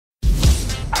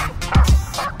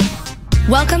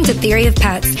Welcome to Theory of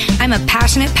Pets. I'm a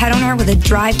passionate pet owner with a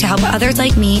drive to help others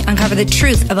like me uncover the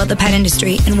truth about the pet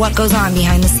industry and what goes on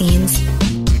behind the scenes.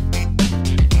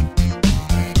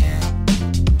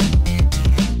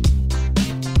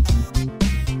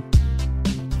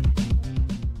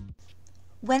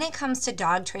 When it comes to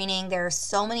dog training, there are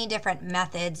so many different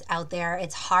methods out there.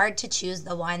 It's hard to choose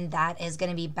the one that is going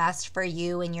to be best for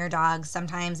you and your dog.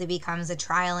 Sometimes it becomes a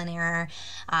trial and error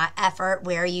effort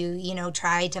where you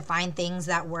try to find things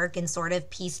that work and sort of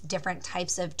piece different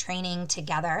types of training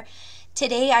together.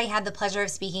 Today, I had the pleasure of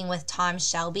speaking with Tom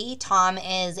Shelby. Tom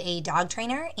is a dog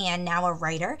trainer and now a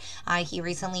writer. He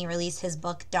recently released his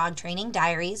book, Training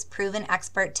Diaries, Proven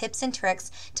Expert Tips and Tricks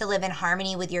to Live in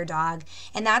Harmony with Your Dog.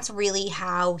 And that's really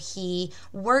how he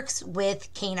works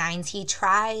with canines. He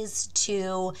tries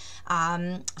to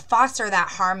foster that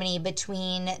harmony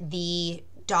between the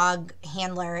dog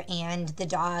handler and the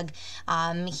dog.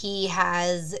 He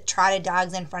has trotted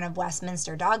dogs in front of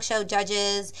Westminster Dog Show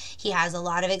judges. He has a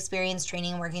lot of experience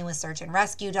training and working with search and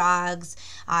rescue dogs.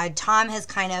 Tom has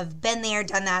kind of been there,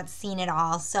 done that, seen it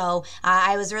all. So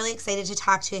I was really excited to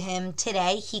talk to him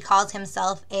today. He calls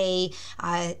himself a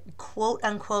quote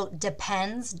unquote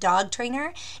depends dog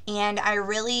trainer. And I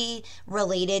really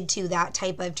related to that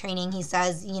type of training. He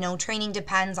says, training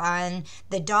depends on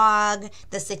the dog,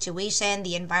 the situation,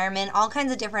 the environment, all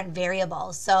kinds of different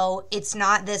variables. So it's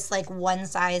not this like one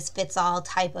size fits all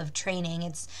type of training.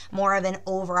 It's more of an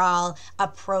overall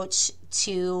approach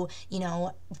to,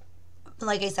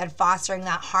 like I said, fostering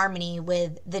that harmony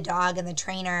with the dog and the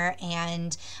trainer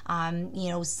and,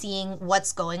 seeing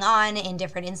what's going on in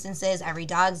different instances. Every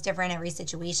dog's different. Every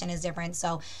situation is different.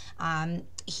 So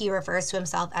he refers to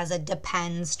himself as a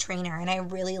depends trainer. And I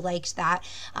really liked that.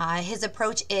 His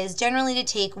approach is generally to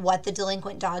take what the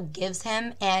delinquent dog gives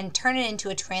him and turn it into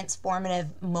a transformative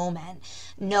moment.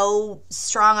 No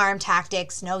strong arm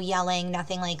tactics, no yelling,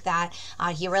 nothing like that.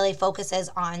 He really focuses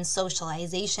on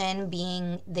socialization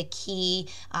being the key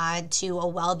to a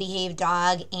well-behaved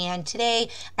dog. And today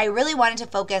I really wanted to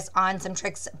focus on some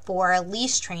tricks for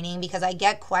leash training because I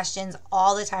get questions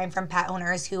all the time from pet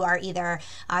owners who are either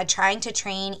trying to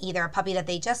train either a puppy that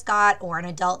they just got or an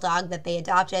adult dog that they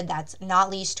adopted that's not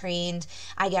leash trained.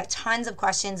 I get tons of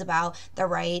questions about the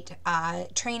right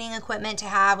training equipment to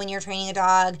have when you're training a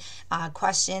dog,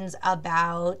 questions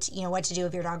about what to do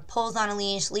if your dog pulls on a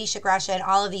leash aggression,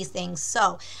 all of these things.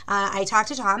 So I talked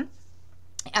to Tom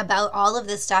about all of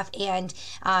this stuff, and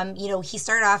he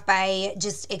started off by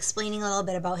just explaining a little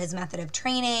bit about his method of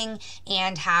training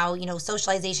and how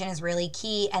socialization is really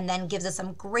key, and then gives us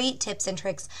some great tips and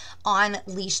tricks on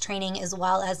leash training as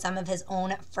well as some of his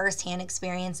own firsthand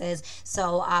experiences.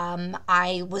 So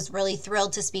I was really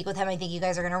thrilled to speak with him. I think you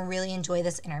guys are going to really enjoy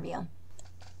this interview.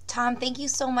 Tom, thank you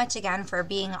so much again for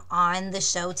being on the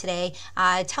show today.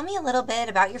 Tell me a little bit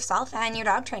about yourself and your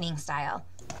dog training style.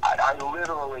 I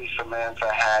literally,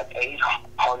 Samantha, had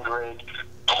 800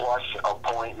 plus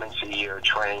appointments a year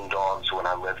training dogs when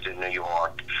I lived in New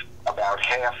York, about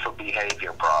half for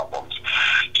behavior problems.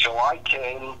 So I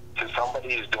came to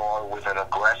somebody's door with an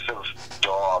aggressive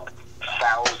dog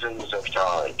thousands of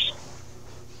times.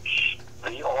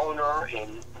 The owner,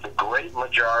 in the great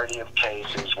majority of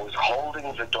cases, was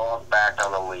holding the dog back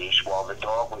on a leash while the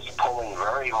dog was pulling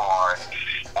very hard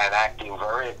and acting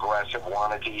very aggressive,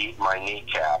 wanted to eat my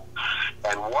kneecap.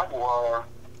 And what were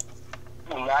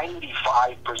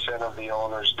 95% of the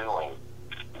owners doing?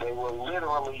 They were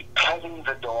literally petting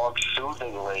the dog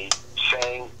soothingly,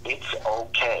 saying, "It's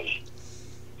okay."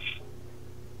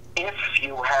 If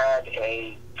you had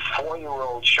a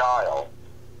 4-year-old child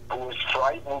who was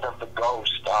frightened of the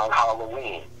ghost on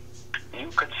Halloween, you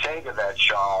could say to that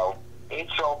child,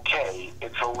 "It's okay,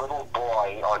 it's a little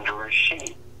boy under a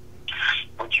sheet."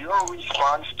 But your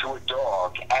response to a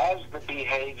dog as the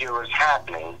behavior is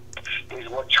happening is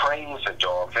what trains a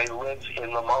dog. They live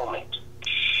in the moment.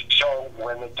 So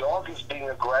when the dog is being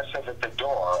aggressive at the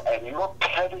door and you're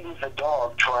petting the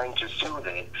dog trying to soothe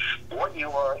it, what you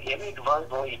are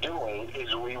inadvertently doing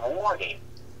is rewarding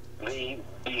the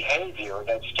behavior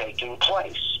that's taking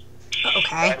place.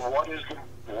 Okay. And what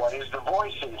is the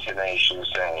voice intonation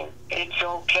saying? It's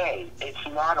okay. It's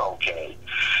not okay.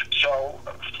 So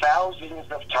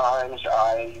thousands of times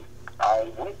I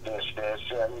witnessed this,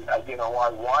 and I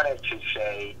wanted to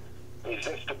say, "Is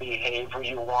this the behavior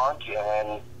you want?"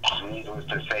 And needless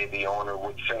to say, the owner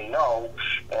would say no.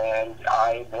 And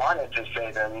I wanted to say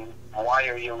to them, "Why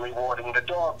are you rewarding the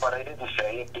dog?" But I didn't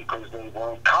say it because they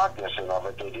weren't cognizant of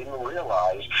it. They didn't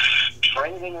realize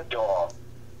training a dog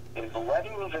is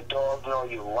letting the dog know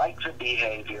you like the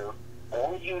behavior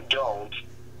or you don't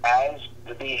as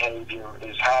the behavior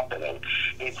is happening.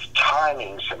 It's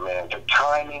timing, Samantha.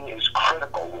 Timing is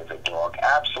critical with a dog,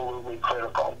 absolutely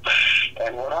critical.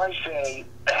 And when I say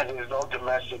there's no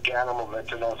domestic animal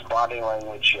that knows body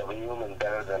language of a human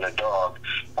better than a dog,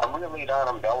 I'm really not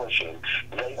embellishing.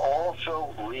 They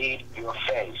also read your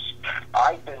face.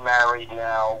 I've been married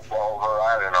now over,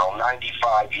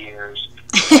 95 years.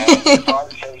 And if I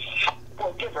say,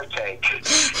 well, give or take,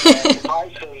 and if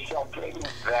I say something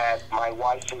that my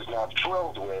wife is not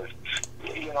thrilled with,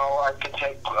 I can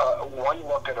take one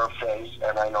look at her face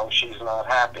and I know she's not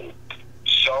happy.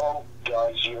 So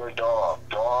does your dog.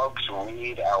 Dogs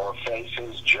read our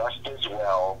faces just as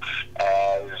well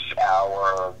as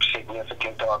our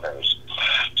significant others.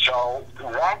 So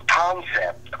that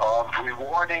concept of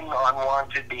rewarding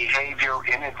unwanted behavior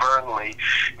inadvertently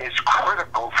is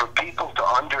critical for people to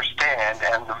understand,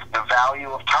 and the value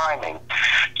of timing.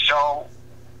 So,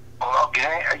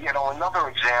 another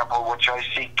example, which I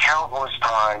see countless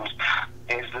times,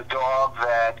 is the dog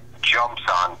that jumps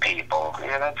on people.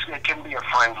 It can be a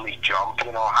friendly jump.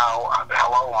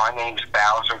 Hello, my name's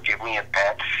Bowser, give me a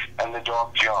pet, and the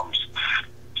dog jumps.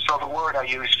 So the word I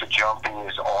use for jumping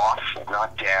is off,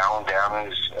 not down. Down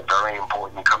is a very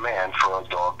important command for a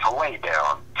dog to lay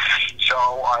down.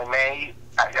 So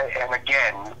and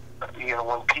again,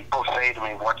 when people say to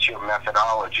me, what's your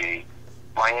methodology?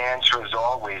 My answer has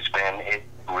always been, it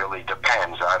really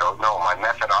depends. I don't know. My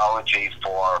methodology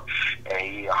for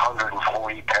a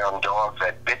 140-pound dog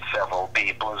that bit several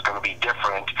people is going to be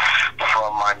different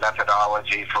from my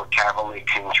methodology for Cavalier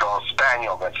King Charles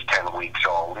Spaniel that's 10 weeks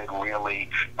old. It really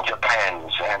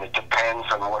depends, and it depends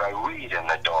on what I read in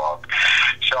the dog.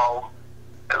 So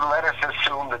let us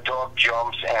assume the dog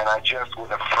jumps, and I just,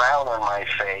 with a frown on my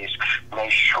face, may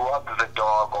shrug the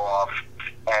dog off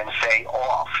and say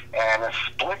off. And a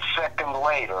split second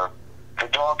later, the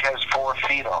dog has 4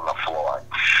 feet on the floor.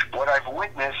 What I've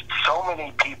witnessed so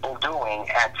many people doing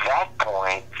at that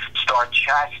point, start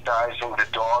chastising the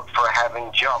dog for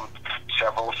having jumped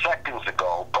several seconds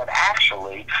ago. But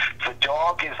actually, the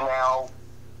dog is now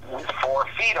with 4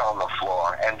 feet on the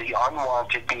floor, and the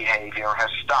unwanted behavior has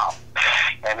stopped.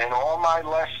 And in all my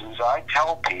lessons, I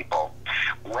tell people,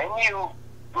 when you,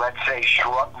 let's say,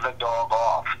 shrug the dog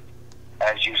off,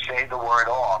 as you say the word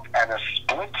off, and a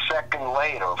split second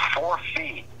later, 4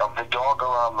 feet of the dog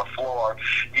are on the floor,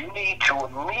 you need to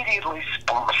immediately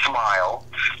smile.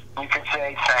 You can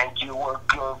say thank you or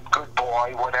good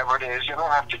boy, whatever it is. You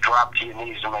don't have to drop to your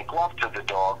knees and make love to the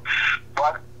dog.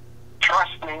 But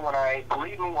trust me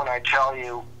believe me when I tell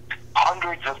you,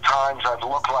 hundreds of times I've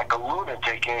looked like a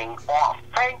lunatic saying, off,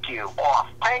 thank you, off,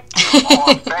 thank you,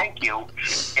 off, thank you.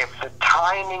 If the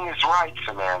timing is right,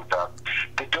 Samantha,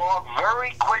 the dog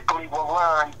very quickly will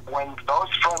learn when those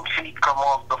front feet come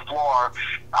off the floor,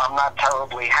 I'm not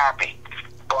terribly happy.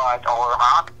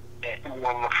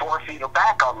 When the 4 feet are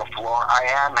back on the floor, I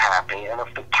am happy. And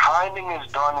if the timing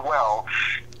is done well,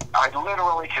 I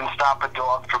literally can stop a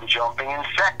dog from jumping in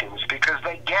seconds because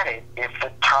they get it if the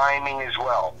timing is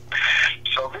well.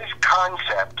 So this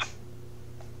concept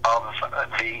of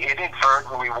the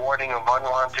inadvertent rewarding of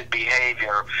unwanted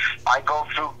behavior, I go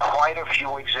through quite a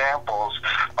few examples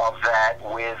of that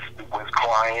with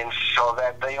clients so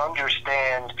that they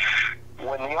understand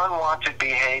when the unwanted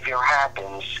behavior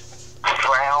happens,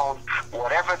 frown,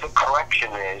 whatever the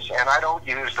correction is, and I don't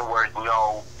use the word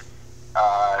no.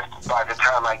 By the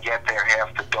time I get there,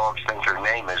 half the dogs think her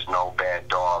name is No Bad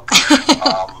Dog.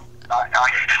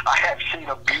 I have seen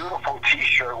a beautiful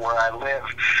T-shirt where I live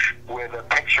with a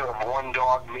picture of one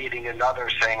dog meeting another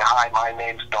saying, hi, my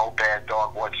name's No Bad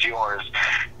Dog, what's yours?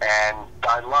 And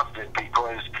I loved it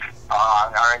because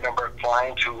I remember a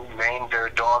client who named their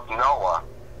dog Noah,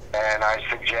 and I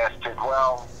suggested,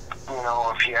 well, you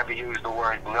know, if you ever use the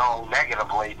word no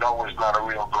negatively, Noah's not a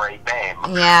real great name.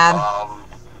 Yeah.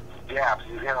 Yeah,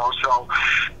 you know, so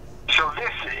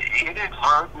this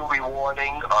inadvertent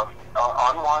rewarding of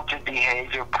unwanted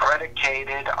behavior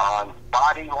predicated on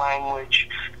body language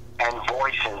and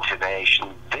voice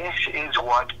intonation, this is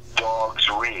what dogs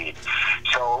read.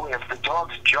 So if the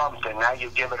dog's jumped and now you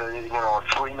give it a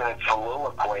 3-minute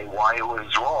soliloquy why it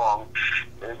was wrong,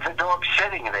 the dog's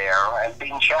sitting there and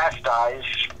being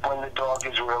chastised when the dog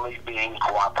is really being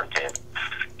cooperative.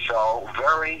 So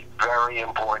very, very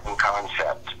important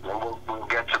concept. And we'll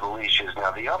get to the leashes.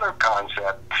 Now, the other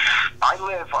concept, I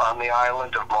live on the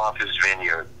island of Martha's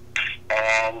Vineyard.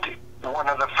 And one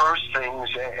of the first things,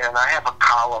 and I have a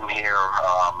column here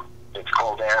It's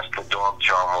called Ask the Dog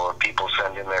Charmer, where people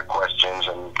send in their questions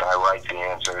and I write the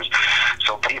answers.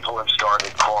 So people have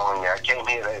started calling me. I came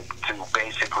here to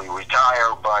basically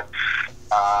retire, but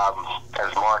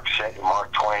as Mark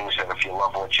Twain said, if you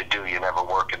love what you do, you never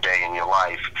work a day in your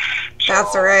life. So,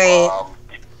 That's right.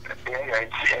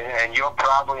 And you're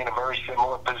probably in a very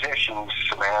similar position,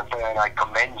 Samantha, and I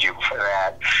commend you for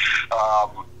that.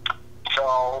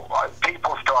 So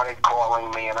people started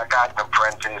calling me, and I got an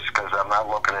apprentice because I'm not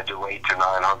looking to do 800 to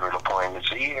 900 appointments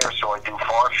a year, so I do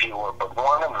far fewer. But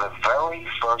one of the very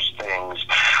first things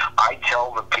I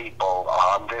tell the people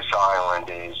on this island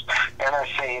is, and I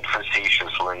say it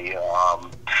facetiously,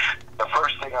 the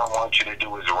first thing I want you to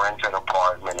do is rent an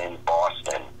apartment in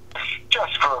Boston,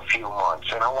 just for a few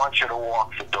months, and I want you to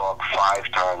walk the dog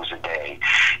 5 times a day.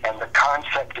 And the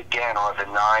concept, again, are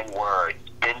the 9 words: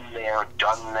 been there,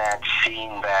 done that,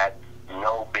 seen that,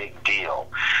 no big deal.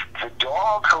 The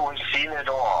dog who has seen it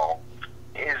all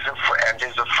and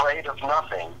is afraid of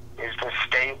nothing is the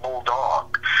stable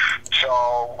dog. So,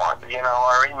 I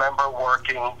remember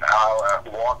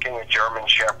walking a German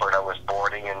Shepherd. I was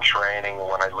boarding and training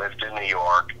when I lived in New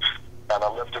York. And I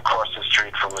lived across the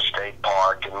street from the state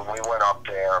park, and we went up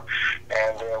there,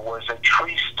 and there was a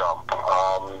tree stump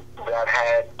that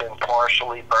had been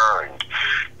partially burned.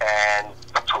 And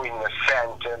between the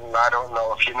scent, and I don't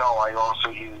know if you know, I also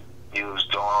use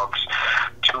dogs,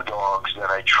 2 dogs that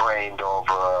I trained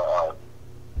over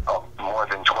a more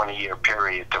than 20-year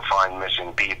period to find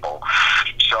missing people.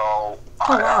 So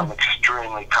I'm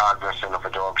extremely cognizant of a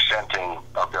dog's scenting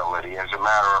ability. As a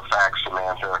matter of fact,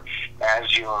 Samantha,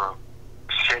 as you're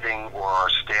sitting or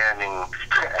standing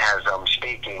as I'm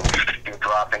speaking, you're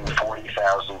dropping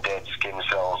 40,000 dead skin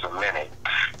cells a minute,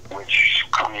 which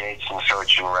creates in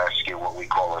search and rescue what we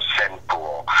call a scent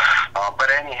pool. But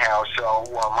anyhow, so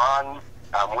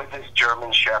I'm with this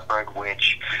German Shepherd,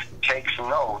 which takes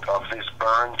note of this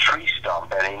burned tree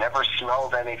stump, and he never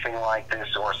smelled anything like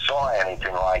this or saw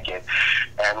anything like it,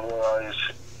 and was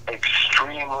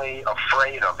extremely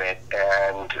afraid of it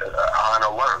and on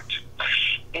alert.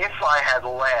 If I had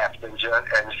laughed and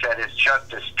said it's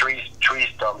just a tree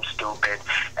stump, stupid,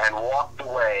 and walked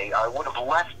away, I would have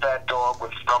left that dog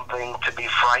with something to be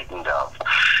frightened of.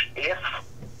 If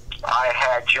I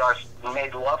had just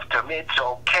made love to him, it's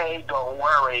okay, don't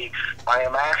worry, I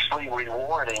am actually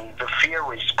rewarding the fear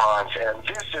response, and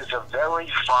this is a very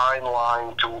fine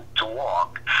line to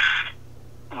walk.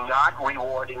 Not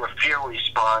rewarding a fear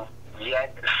response,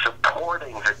 yet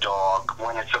supporting the dog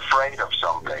when it's afraid of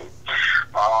something.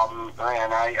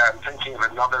 And I'm thinking of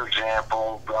another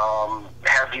example.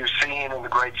 Have you seen in the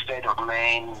great state of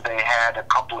Maine, they had a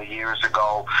couple of years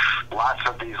ago lots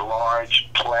of these large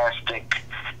plastic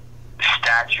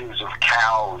statues of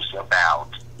cows about?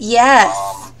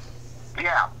 Yes.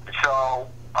 Yeah, so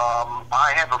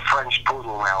I have a French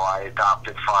poodle now I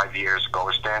adopted 5 years ago,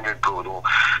 a standard poodle,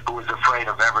 who was afraid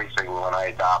of everything when I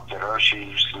adopted her.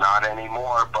 She's not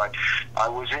anymore, but I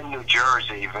was in New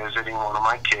Jersey visiting one of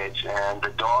my kids, and the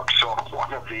dog saw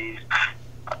one of these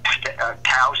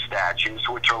cow statues,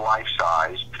 which are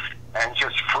life-size, and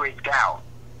just freaked out.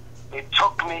 It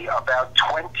took me about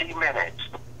 20 minutes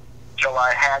till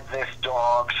I had this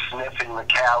dog sniffing the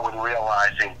cow and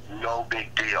realizing no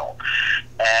big deal.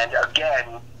 And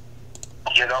again,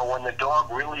 when the dog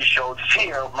really showed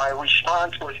fear, my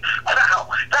response was, "Wow,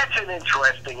 that's an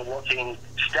interesting looking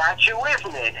statue,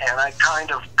 isn't it?" And I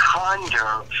kind of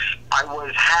conjure. I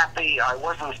was happy. I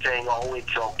wasn't saying, "Oh,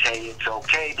 it's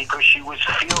okay," because she was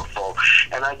fearful.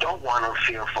 And I don't want her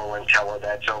fearful and tell her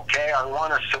that's okay. I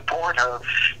want to support her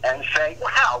and say,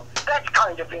 "Wow, that's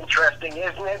kind of interesting,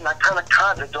 isn't it?" And I kind of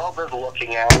the dog was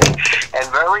looking at me, and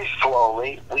very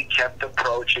slowly we kept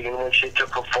approaching. And when she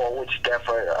took a forward step,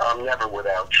 I'm never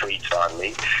without treats on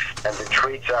me, and the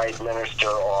treats I administer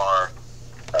are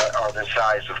the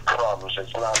size of crumbs.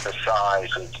 It's not the size,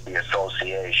 it's the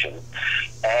association.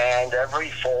 And every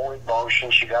forward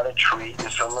motion, she got a treat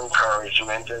and some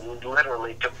encouragement, and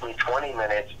literally took me 20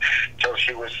 minutes till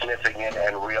she was sniffing it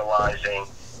and realizing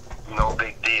no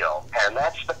big deal. And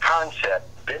that's the concept.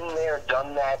 Been there,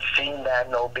 done that, seen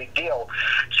that, no big deal.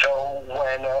 So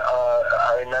when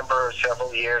I remember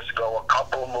several years ago, a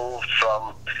couple moved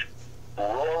from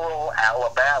rural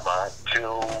Alabama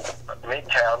to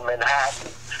Midtown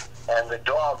Manhattan, and the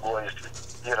dog was,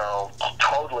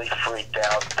 totally freaked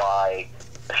out by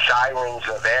sirens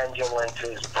of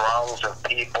ambulances, throngs of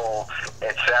people,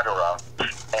 etc.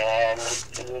 And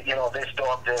this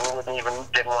dog didn't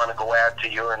want to go out to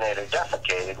urinate or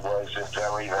defecate. It was a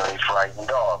very, very frightened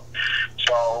dog.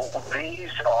 So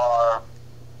these are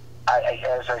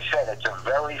as I said, it's a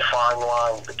very fine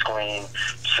line between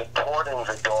supporting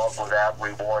the dog without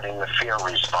rewarding the fear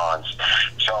response.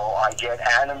 So I get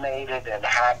animated and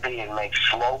happy and make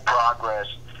slow progress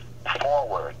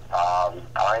forward.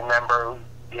 I remember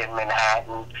in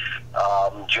Manhattan,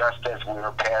 just as we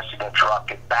were passing a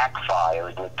truck, it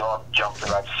backfired. The dog jumped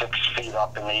about 6 feet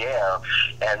up in the air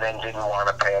and then didn't want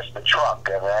to pass the truck.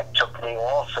 And that took me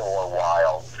also a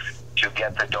while to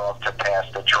get the dog to pass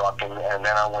the truck, and then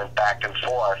I went back and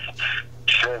forth.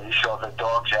 So the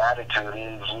dog's attitude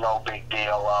is no big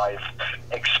deal. I've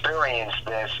experienced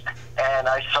this, and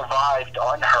I survived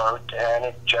unhurt, and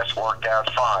it just worked out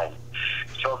fine.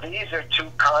 So these are two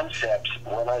concepts.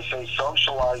 When I say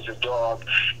socialize a dog,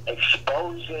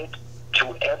 expose it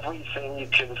to everything you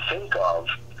can think of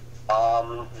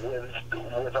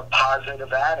with a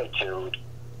positive attitude.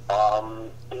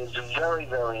 Is a very,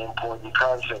 very important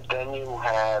concept. Then you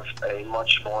have a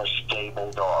much more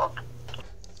stable dog.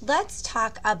 Let's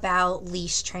talk about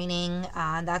leash training.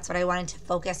 That's what I wanted to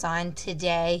focus on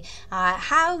today.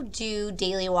 How do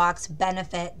daily walks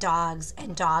benefit dogs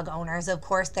and dog owners? Of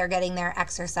course, they're getting their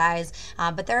exercise,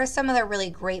 but there are some other really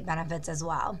great benefits as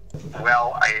well.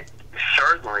 Well, it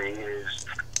certainly is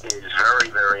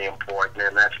very, very important,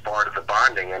 and that's part of the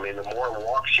bonding. I mean, the more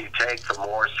walks you take, the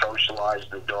more socialized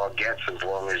the dog gets, as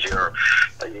long as you're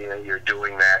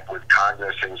doing that with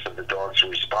cognizance of the dog's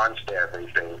response to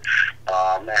everything.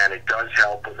 And it does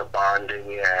help with the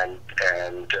bonding, and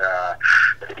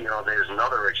there's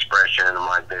another expression in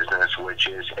my business, which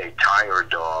is a tired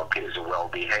dog is a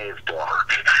well-behaved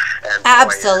dog. And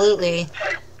absolutely.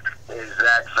 Boy, is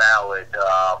that valid?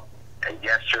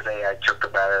 Yesterday I took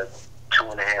about a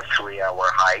 2.5, 3 hour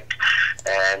hike,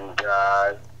 and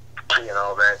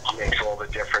that makes all the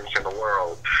difference in the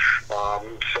world.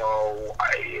 So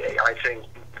I think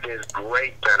there's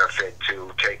great benefit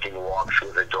to taking walks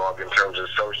with a dog in terms of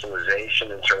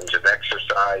socialization, in terms of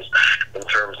exercise, in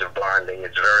terms of bonding.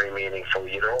 It's very meaningful.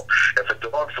 If a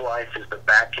dog's life is the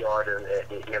backyard and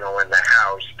in the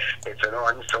house, it's an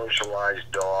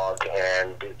unsocialized dog,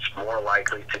 and it's more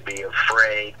likely to be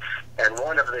afraid. And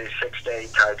one of the 6 to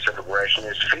 8 types of aggression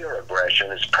is fear aggression.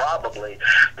 It's probably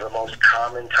the most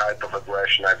common type of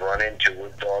aggression I've run into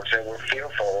with dogs that were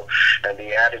fearful, and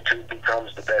the attitude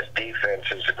becomes the best defense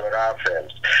is a good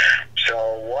offense.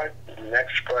 So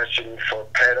next question for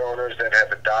pet owners that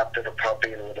have adopted a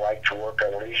puppy and would like to work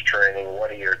on leash training, what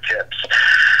are your tips?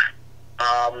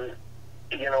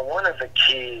 One of the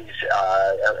keys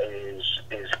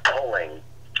is pulling.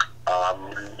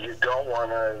 You don't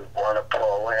want to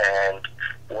pull, and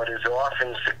what is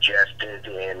often suggested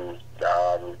in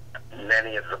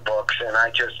many of the books, and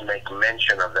I just make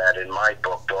mention of that in my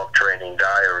book, Dog Training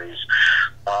Diaries,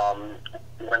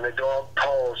 when the dog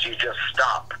pulls, you just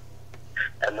stop.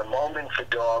 And the moment the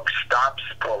dog stops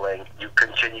pulling, you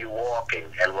continue walking.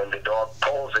 And when the dog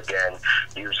pulls again,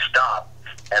 you stop.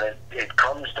 And it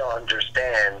comes to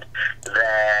understand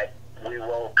that we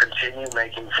will continue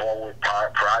making forward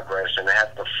progress and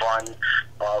have the fun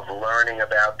of learning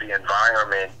about the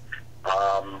environment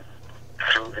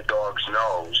through the dog's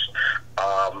nose.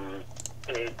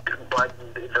 But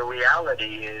the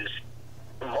reality is,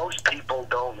 most people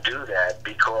don't do that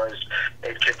because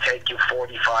it could take you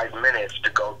 45 minutes to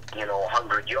go,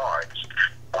 100 yards.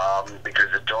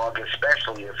 Because a dog,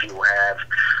 especially if you have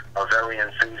a very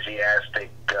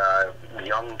enthusiastic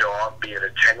young dog, be it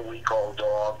a 10-week-old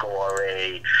dog or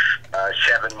a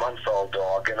 7-month-old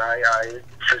dog, and I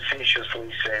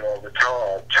facetiously say all the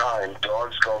time,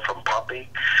 dogs go from puppy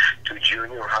to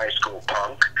junior high school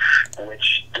punk,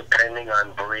 which, depending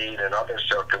on breed and other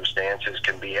circumstances,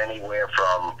 can be anywhere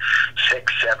from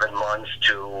 6-7 months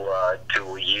to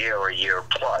a year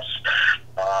plus.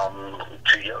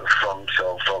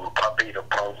 From puppy to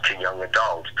punk to young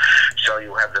adult. So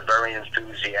you have the very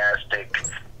enthusiastic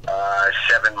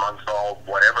 7-month-old,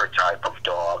 whatever type of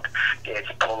dog. It's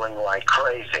pulling like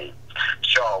crazy.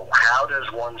 So how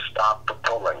does one stop the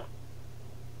pulling?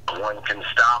 One can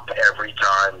stop every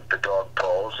time the dog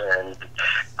pulls, and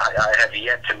I have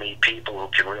yet to meet people who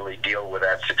can really deal with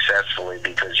that successfully,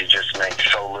 because you just make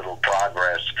so little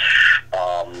progress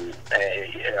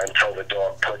until the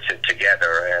dog puts it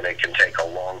together, and it can take a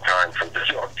long time for the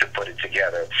dog to put it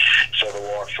together, so the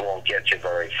walks won't get you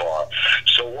very far.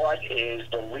 So what is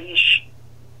the leash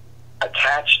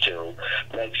attached to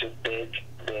makes a big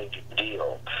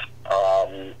deal.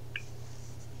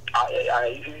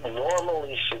 I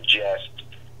normally suggest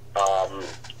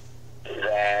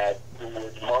that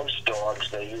with most dogs,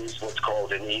 they use what's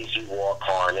called an easy walk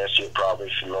harness. You're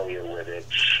probably familiar with it.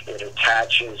 It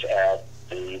attaches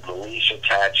the leash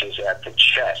attaches at the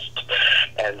chest,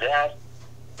 and that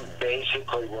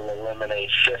basically will eliminate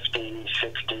 50,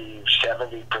 60,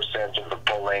 70% of the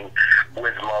pulling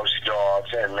with most dogs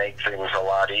and make things a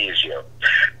lot easier.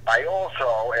 I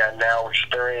also am now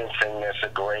experiencing this a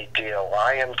great deal.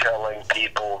 I am telling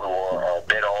people who are a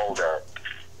bit older,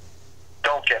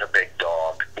 don't get a big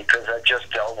dog, because I just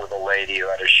dealt with a lady who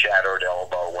had a shattered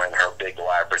elbow when her big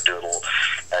Labradoodle,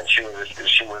 and she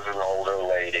was an older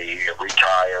lady,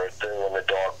 retired, when the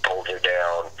dog pulled her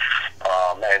down,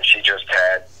 and she just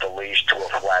had the leash to a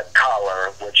flat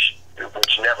collar, which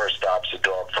never stops a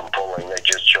dog from pulling. They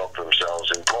just choke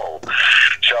themselves and pull.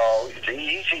 So the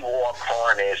Easy Walk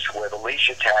harness, where the leash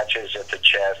attaches at the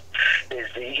chest,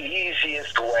 is the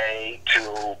easiest way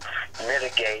to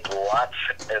mitigate lots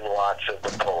and lots of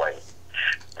the pulling.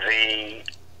 The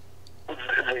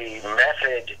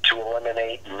method to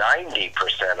eliminate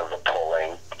 90% of the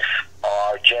pulling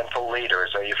are gentle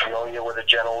leaders. Are you familiar with a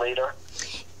gentle leader?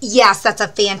 Yes, that's a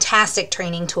fantastic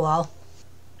training tool.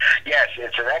 Yes,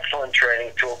 it's an excellent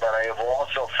training tool, but I have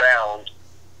also found,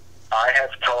 I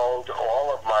have told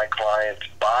all of my clients,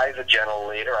 buy the gentle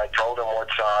leader. I told them what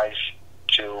size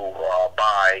to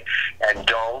buy, and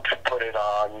don't put it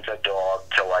on the dog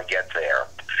till I get there,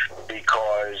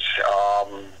 because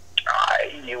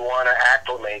you want to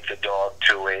acclimate the dog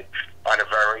to it on a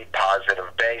very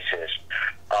positive basis.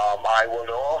 I would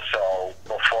also,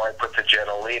 before I put the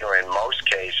gentle leader in most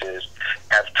cases,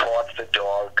 have taught the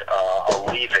dog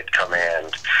a leave it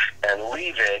command. And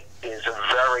leave it is a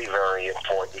very, very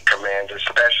important command,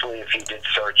 especially if you did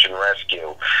search and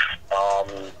rescue.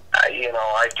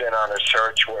 I've been on a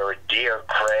search where a deer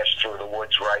crashed through the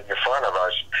woods right in front of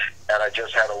us, and I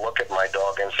just had to look at my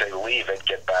dog and say, leave it,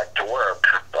 get back to work.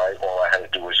 Right? All I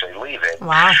had to do was say, leave it.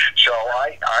 Wow. So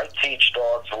I teach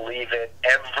dogs to leave it.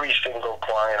 Every single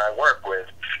client I work with,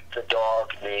 the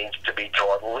dog needs to be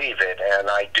taught leave it. And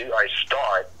I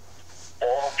start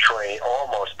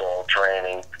almost all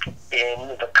training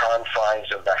in the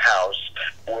confines of the house,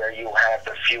 where you have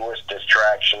the fewest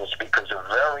distractions, because a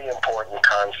very important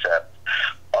concept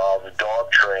of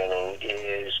dog training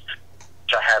is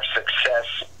to have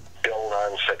success build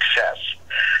on success.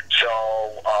 So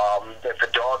if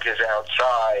a dog is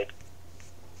outside,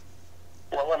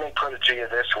 well, let me put it to you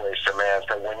this way,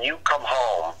 Samantha. When you come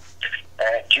home,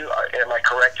 am I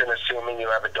correct in assuming you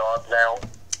have a dog now?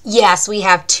 Yes, we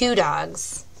have 2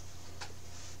 dogs.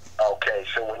 Okay,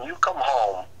 so when you come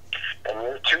home and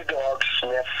your 2 dogs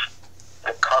sniff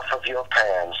the cuff of your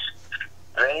pants,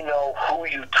 they know who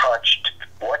you touched,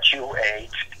 what you ate,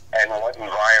 and what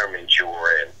environment you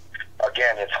were in.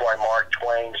 Again, it's why Mark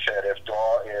Twain said if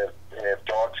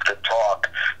dogs could talk,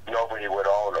 nobody would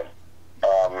own them,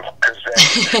 because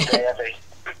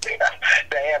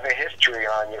they have a history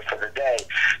on you for the day.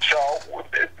 So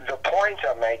the point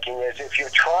I'm making is, if you're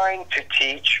trying to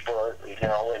teach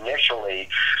initially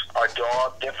a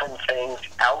dog different things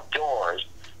outdoors,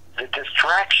 the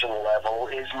distraction level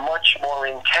is much more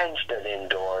intense than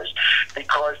indoors,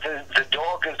 because the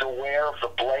dog is aware of the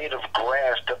blade of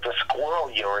grass that the squirrel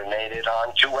urinated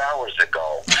on 2 hours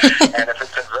ago. And if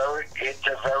it's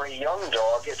a very young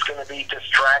dog, it's going to be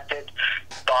distracted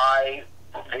by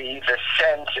the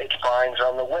scents it finds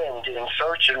on the wind. In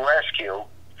search and rescue,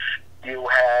 you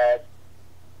had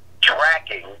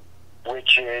tracking,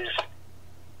 which is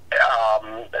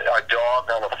a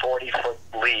dog on a 40-foot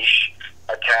leash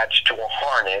attached to a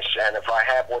harness, and if I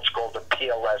have what's called a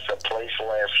PLS, a place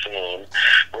last seen,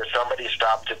 where somebody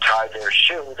stopped to tie their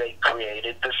shoe, they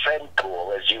created the scent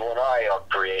pool, as you and I are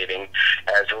creating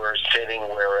as we're sitting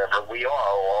wherever we are.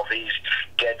 All these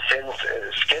dead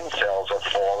skin cells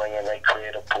are falling, and they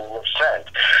create a pool of scent.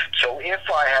 So if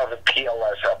I have a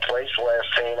PLS, a place last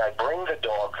seen, I bring the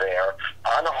dog there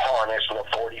on a harness and a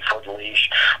 40-foot leash,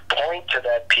 point to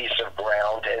that piece of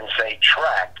ground and say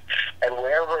track, and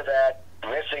wherever that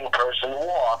missing person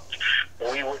walked, the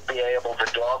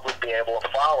dog would be able to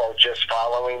follow, just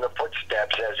following the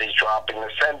footsteps as he's dropping the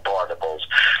scent particles.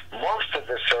 Most of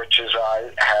the searches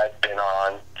I had been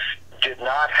on did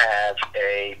not have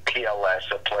a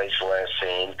PLS, a place last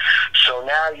seen. So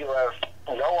now you have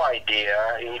no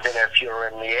idea, even if you're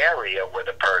in the area where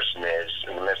the person is,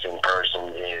 the missing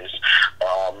person is.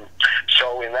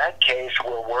 So in that case,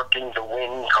 we're working the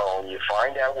wind cone. You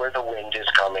find out where the wind is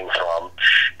coming from,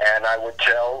 and I would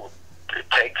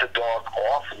take the dog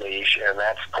off leash, and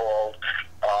that's called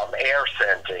air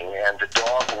scenting, and the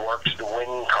dog works the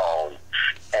wind cone.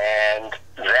 And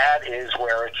that is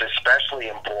where it's especially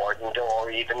important, or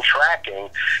even tracking.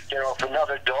 If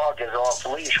another dog is off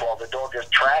leash while the dog is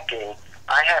tracking,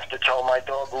 I have to tell my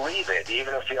dog, leave it,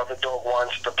 even if the other dog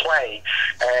wants to play,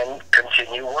 and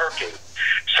continue working.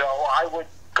 So I would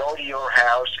go to your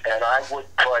house and I would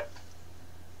put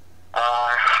a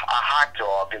hot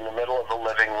dog in the middle of the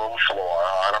living room floor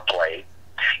on a plate,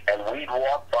 and we'd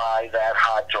walk by that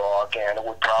hot dog, and it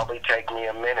would probably take me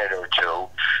a minute or two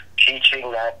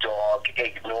teaching that dog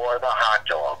ignore the hot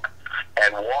dog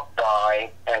and walk by.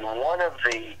 And one of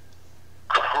the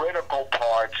critical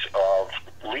parts of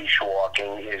leash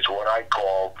walking is what I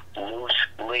call loose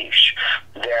leash.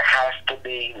 There has to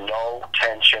be no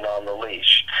tension on the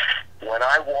leash. When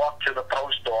I walk to the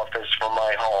post office from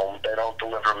my home, they don't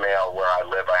deliver mail where I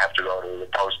live. I have to go to the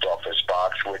post office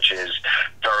box, which is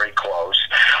very close.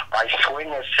 I swing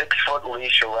a 6-foot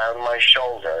leash around my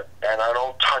shoulder, and I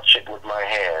don't touch it with my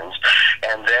hands.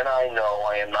 And then I know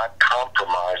I am not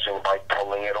compromising by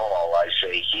pulling it all. I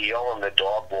say heel, and the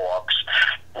dog walks,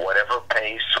 whatever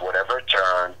pace, whatever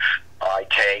turn I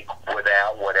take,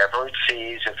 without whatever it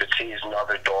sees. If it sees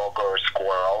another dog or a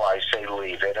squirrel, I say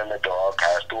leave it, and the dog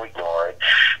has to ignore it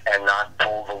and not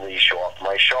pull the leash off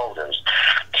my shoulders.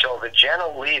 So the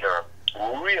gentle leader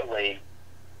really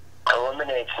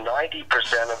eliminates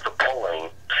 90% of the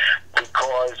pulling,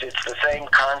 because it's the same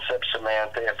concept,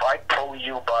 Samantha. If I pull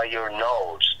you by your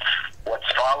nose,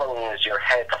 what's following is your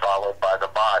head followed by the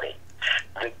body.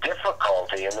 The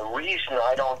difficulty, and the reason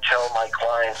I don't tell my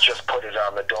clients just put it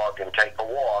on the dog and take a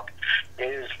walk,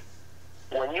 is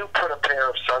when you put a pair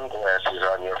of sunglasses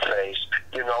on your face,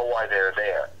 you know why they're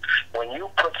there. When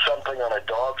you put something on a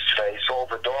dog's face, all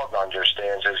the dog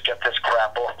understands is get this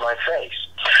crap off my face.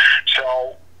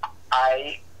 So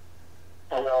I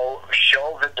will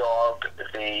show the dog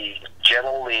the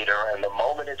gentle leader, and the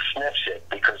moment it sniffs it,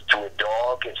 because to a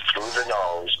dog it's through the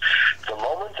nose, the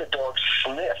moment the dog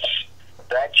sniffs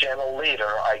that gentle leader,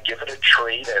 I give it a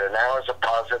treat and an hours of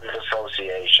positive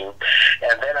association,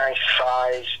 and then I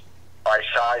size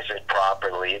it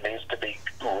properly. It needs to be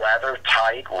rather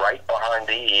tight, right behind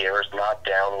the ears, not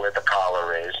down where the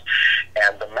collar is.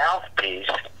 And the mouthpiece,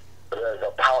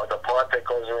 the part that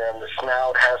goes around the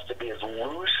snout, has to be as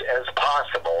loose as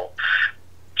possible,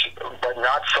 but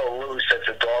not so loose that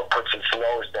the dog puts its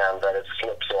nose down that it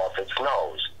slips off its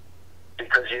nose.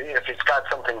 Because if it's got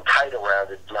something tight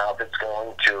around its mouth, it's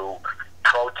going to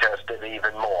protest it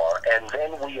even more. And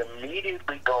then we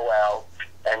immediately go out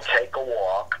and take a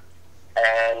walk,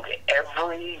 and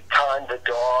every time the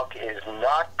dog is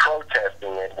not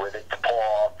protesting it with its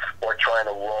paw or trying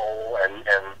to roll and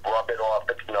rub it off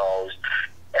its nose,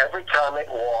 every time it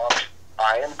walks,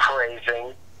 I am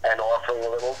praising and offering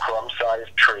little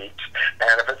crumb-sized treats.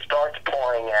 And if it starts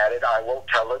pawing at it, I will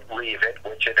tell it leave it,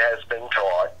 which it has been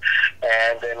taught.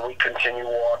 And then we continue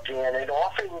walking, and it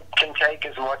often can take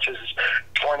as much as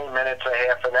 20 minutes, a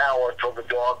half an hour, till the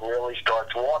dog really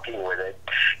starts walking with it.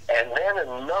 And then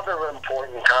another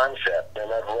important concept,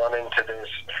 and I've run into this,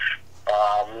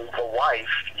 the wife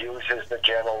uses the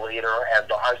gentle leader, and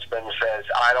the husband says,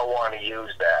 I don't want to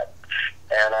use that.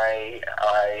 And I,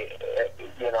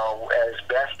 you know, as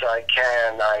best I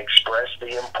can, I express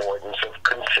the importance of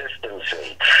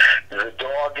consistency. The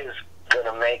dog is going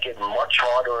to make it much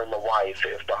harder on the wife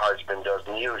if the husband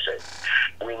doesn't use it.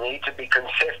 We need to be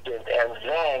consistent, and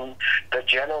then the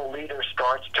gentle leader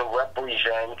starts to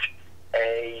represent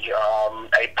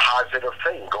a positive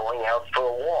thing, going out for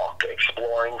a walk,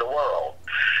 exploring the world.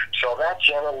 So that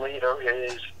gentle leader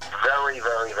is very,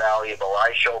 very valuable.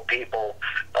 I tell people,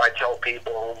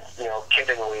 you know,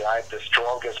 kiddingly, I have the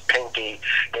strongest pinky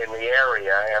in the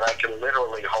area, and I can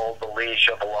literally hold the leash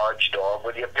of a large dog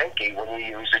with your pinky when you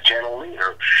use a gentle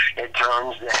leader. It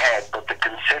turns the head, but the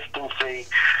consistency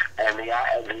and the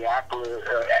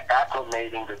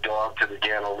acclimating the dog to the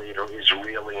gentle leader is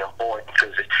really important,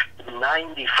 because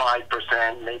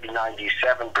 95%, maybe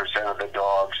 97% of the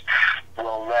dogs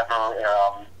will never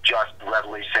just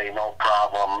readily say no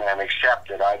problem and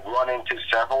accept it. I've run into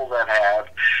several that have,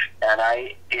 and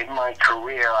in my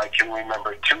career, I can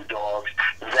remember 2 dogs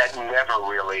that never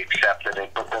really accepted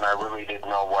it, but then I really didn't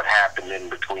know what happened in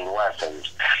between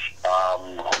lessons.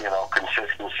 You know,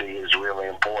 consistency is really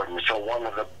important. So one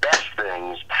of the best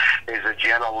things is a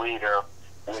gentle leader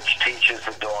which teaches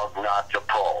the dog not to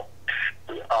pull.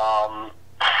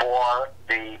 For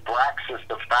the black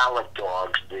cephalic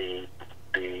dogs, the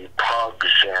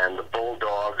pugs and the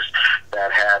bulldogs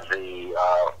that have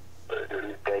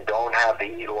they don't have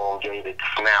the elongated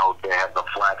snout, they have the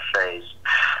flat face.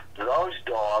 Those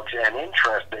dogs, and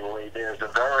interestingly, there's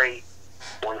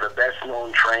one of the best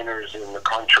known trainers in the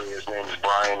country, his name's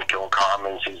Brian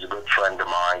Kilcommons, he's a good friend of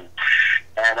mine,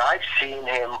 and I've seen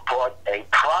him put a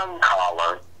prong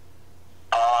collar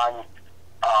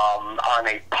on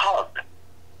a pug.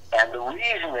 And the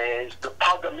reason is the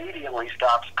pug immediately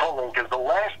stops pulling, because the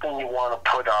last thing you want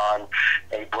to put on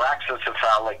a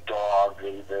brachycephalic dog,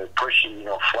 the pushy,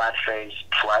 flat-faced,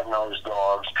 flat-nosed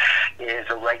dogs, is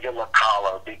a regular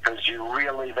collar, because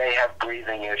they have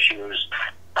breathing issues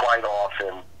quite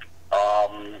often.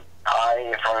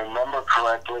 If I remember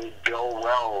correctly, Bill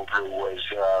Weld, who was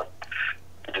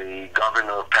the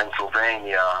governor of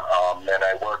Pennsylvania, and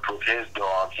I worked with his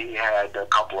dog. He had a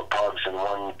couple of pugs, and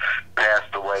one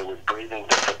passed away with breathing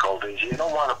difficulties. You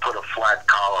don't want to put a flat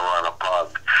collar on a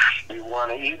pug. You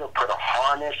want to either put a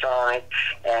harness on it,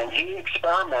 and he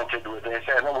experimented with this,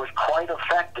 and it was quite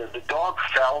effective. The dog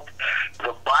felt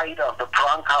the bite of the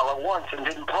prong collar once and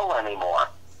didn't pull anymore.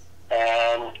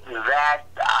 And that,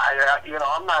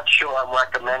 I'm not sure I'm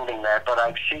recommending that, but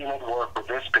I've seen it work with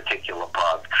this particular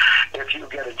pug. If you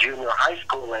get a junior high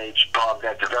school age pug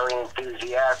that's very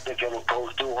enthusiastic and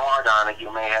pulls too hard on it,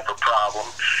 you may have a problem.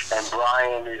 And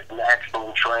Brian is an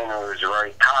excellent trainer who's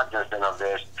very cognizant of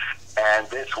this, and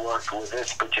this worked with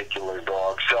this particular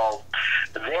dog. So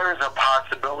there's a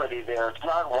possibility there. It's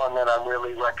not one that I'm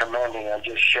really recommending. I'm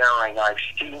just sharing. I've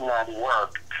seen that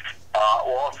work.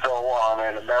 Also on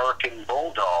an American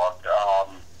bulldog,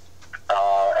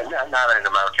 not an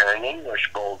American, an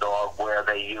English bulldog, where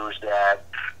they used that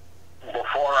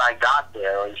before I got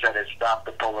there and said it stopped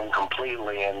the pulling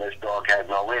completely, and this dog had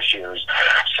no issues.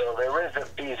 So there is a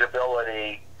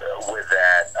feasibility with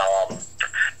that.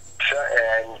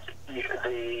 And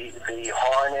the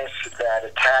harness that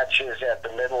attaches at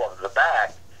the middle of the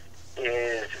back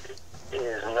is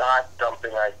not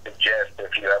something I suggest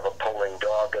if you have a pulling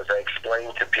dog. As I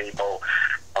explained to people,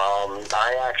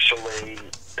 I actually,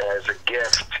 as a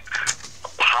gift,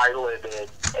 piloted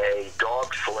a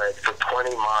dog sled for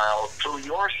 20 miles through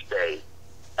your state,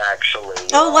 actually.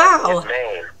 Oh, wow. In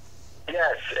Maine.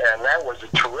 Yes, and that was a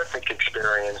terrific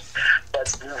experience. But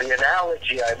the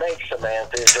analogy I make,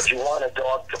 Samantha, is if you want a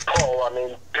dog to pull,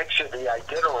 picture the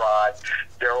Iditarod,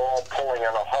 they're all pulling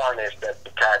on a harness that's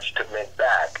attached to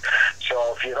mid-back.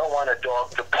 So if you don't want a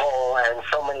dog to pull, and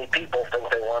so many people think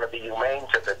they want to be humane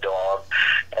to the dog,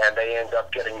 and they end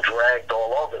up getting dragged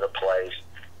all over the place,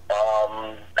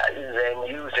 then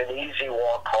use an easy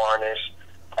walk harness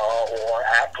or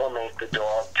acclimate the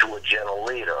dog to a gentle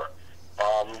leader.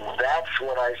 That's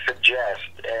what I suggest.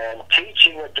 And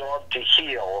teaching a dog to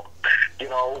heel,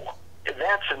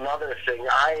 that's another thing.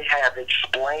 I have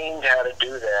explained how to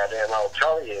do that, and I'll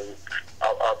tell you,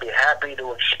 I'll be happy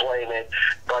to explain it,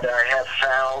 but I have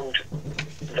found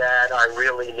that I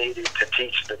really needed to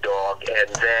teach the dog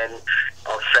and then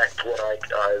affect what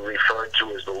I refer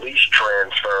to as the leash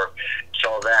transfer,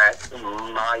 so that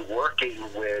my working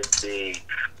with the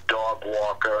dog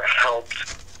walker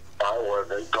helped, or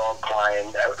the dog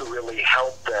client, really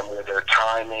helped them with their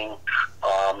timing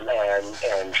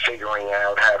and figuring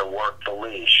out how to work the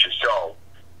leash. So,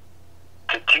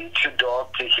 to teach a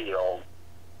dog to heel,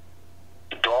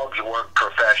 dogs work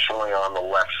professionally on the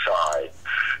left side.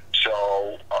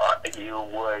 So, you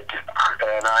would,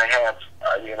 and I have,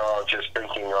 just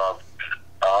thinking of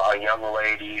a young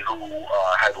lady who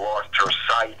had lost her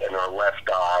sight in her left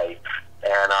eye,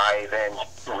 and I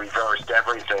then reversed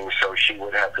everything so she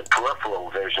would have the peripheral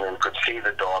vision and could see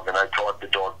the dog, and I taught the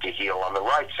dog to heel on the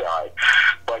right side.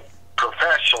 But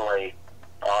professionally,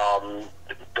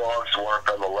 dogs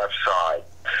work on the left side.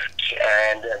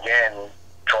 And again,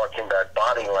 talking about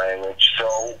body language,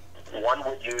 so one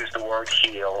would use the word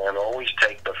heel and always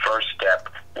take the first step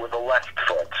with the left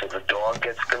foot, so the dog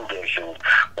gets conditioned.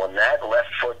 When that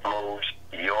left foot moves,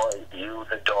 you,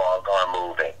 the dog, are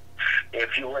moving.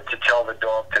 If you were to tell the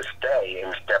dog to stay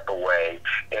and step away,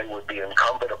 it would be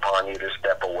incumbent upon you to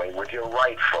step away with your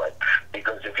right foot.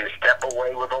 Because if you step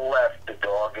away with the left, the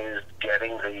dog is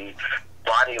getting the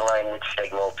body language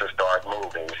signal to start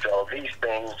moving. So these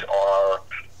things are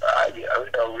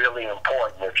really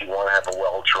important if you want to have a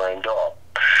well-trained dog.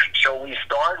 So we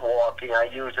start walking. I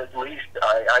use a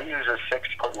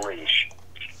 6-foot leash,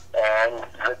 and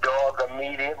the dog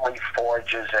immediately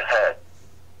forges ahead.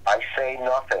 I say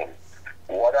nothing.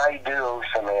 What I do,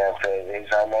 Samantha, is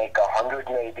I make a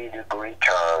 180-degree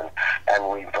turn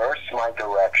and reverse my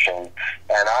direction,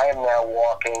 and I am now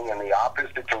walking in the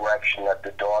opposite direction that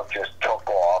the dog just took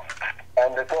off.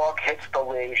 And the dog hits the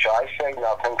leash. I say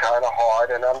nothing, kind of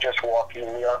hard, and I'm just walking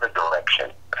the other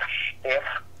direction. If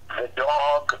the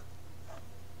dog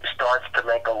starts to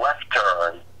make a left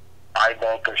turn, I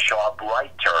make a sharp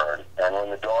right turn. And when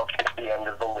the dog hits the end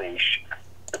of the leash,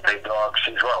 the dog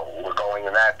says, "Oh, we're going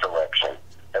in that direction."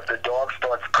 If the dog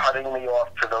starts cutting me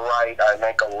off to the right, I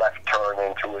make a left turn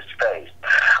into his face.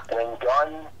 When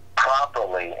done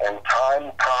properly and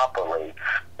timed properly,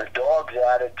 the dog's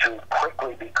attitude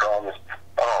quickly becomes,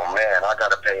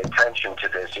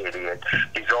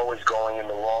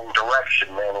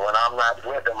 I'm not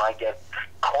with him, I get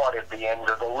caught at the end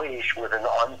of the leash with an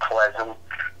unpleasant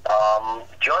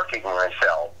jerking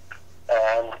myself.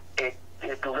 And it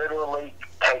literally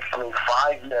takes me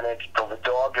 5 minutes till the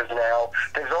dog is now,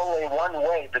 there's only one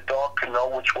way the dog can know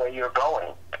which way you're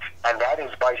going, and that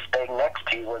is by staying next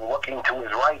to you and looking to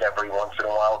his right every once in a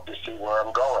while to see where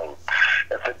I'm going.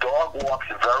 If the dog walks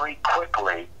very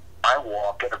quickly, I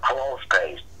walk at a crawl's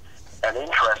pace. And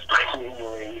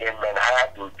interestingly, in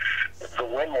Manhattan, the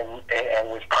women, and it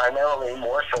was primarily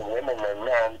more so women than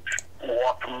men,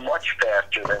 walk much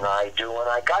faster than I do, and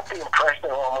I got the impression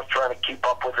they're almost trying to keep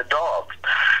up with the dogs.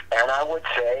 And I would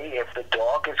say if the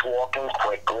dog is walking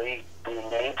quickly, you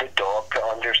need the dog to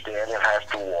understand it has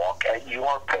to walk at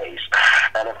your pace.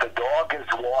 And if the dog is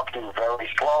walking very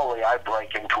slowly, I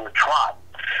break into a trot.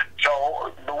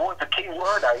 So the key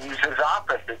word I use is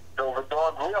opposite. So the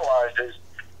dog realizes,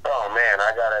 oh man,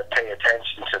 I gotta pay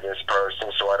attention to this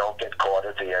person so I don't get caught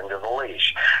at the end of the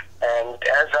leash. And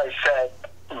as I said,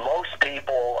 most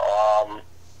people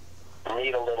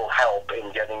need a little help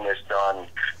in getting this done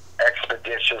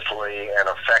expeditiously and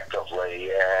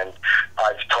effectively. And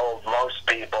I've told most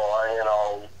people, and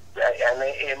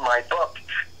in my book,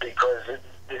 because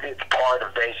it's part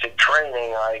of basic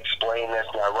training, I explain this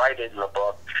and I write it in the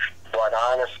book. But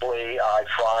honestly, I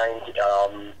find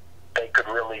they could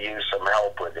really use some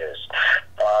help with this.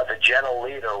 The gentle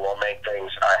leader will make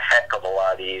things a heck of a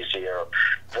lot easier.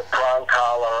 The prong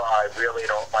collar, I really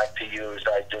don't like to use.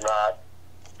 I do not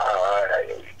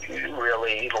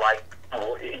really like,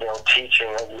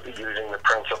 teaching using the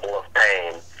principle of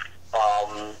pain.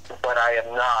 But I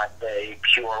am not a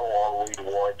pure all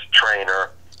rewards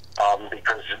trainer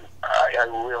because I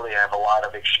really have a lot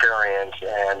of experience.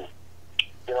 And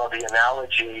the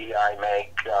analogy I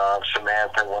make,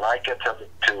 Samantha, when I get to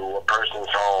a person's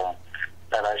home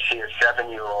and I see a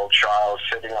 7-year-old child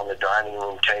sitting on the dining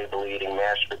room table eating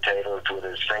mashed potatoes with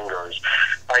his fingers,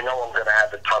 I know I'm going to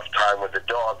have a tough time with the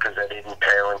dog because I didn't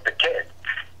parent the kid.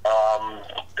 And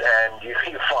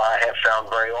I have found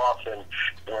very often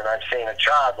when I've seen a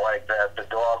child like that, the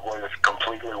dog was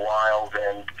completely wild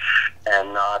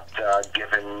and not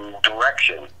given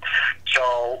direction.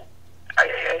 So,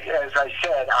 as I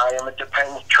said, I am a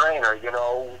dependent trainer, and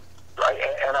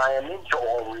I am into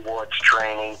all rewards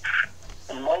training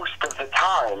most of the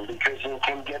time because you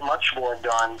can get much more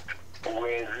done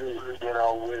with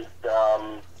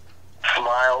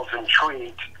smiles and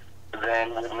treats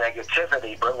than with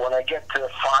negativity. But when I get to a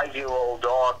 5-year-old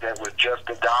dog that was just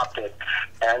adopted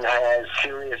and has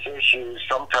serious issues,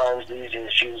 sometimes these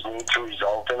issues need to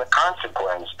result in a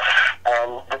consequence.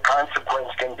 And the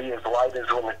consequence can be as light as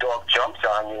when the dog jumps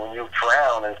on you and you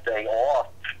frown and say off,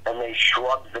 and they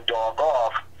shrug the dog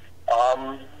off.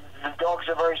 The dogs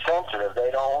are very sensitive.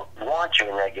 They don't want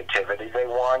your negativity. They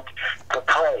want the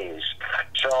praise.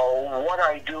 So what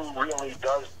I do really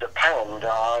does depend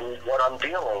on what I'm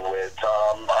dealing with.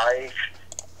 I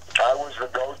was the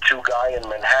go-to guy in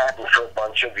Manhattan for a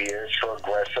bunch of years for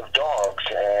aggressive dogs,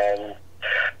 and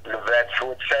the vets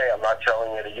would say, I'm not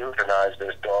telling you to euthanize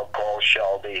this dog, call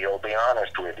Shelby, he'll be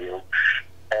honest with you.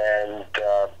 And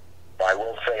I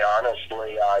will say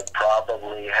honestly, I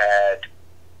probably had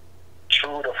 2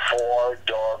 to 4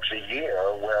 dogs a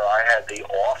year where I had the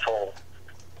awful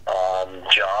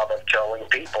job of telling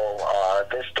people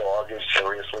this dog is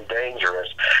seriously dangerous.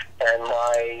 And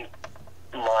my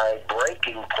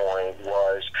breaking point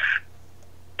was,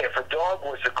 if a dog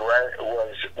was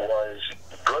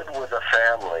good with a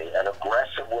family and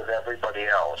aggressive with everybody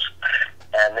else,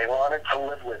 and they wanted to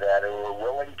live with that and were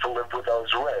willing to live with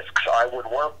those risks, I would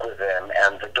work with them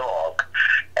and the dog.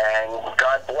 And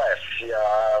God bless.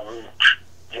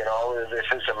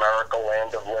 This is America,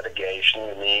 land of litigation.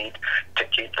 You need to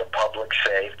keep the public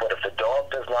safe. But if the dog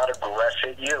does not aggress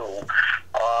at you,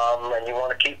 and you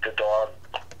want to keep the dog,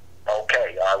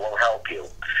 okay, I will help you.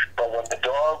 But when the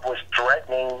dog was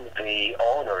threatening the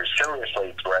owners,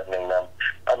 seriously threatening them,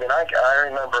 I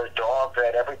remember a dog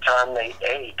that every time they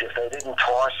ate, if they didn't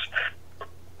toss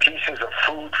pieces of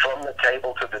food from the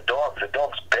table to the dogs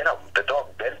bit them. The dog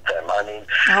bit them.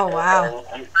 Oh, wow.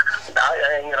 And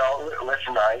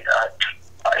listen, I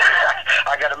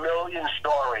got a million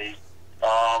stories,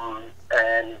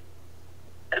 and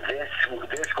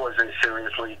this was a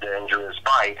seriously dangerous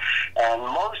bite. And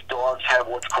most dogs have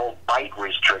what's called bite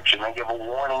restriction. They give a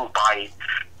warning bite,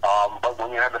 but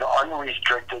when you have an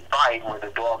unrestricted bite where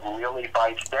the dog really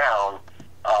bites down,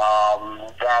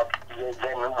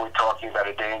 then we're talking about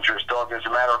a dangerous dog. As a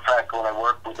matter of fact, when I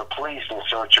work with the police in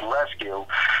search and rescue,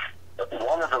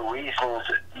 one of the reasons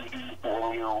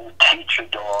when you teach a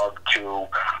dog to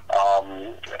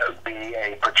be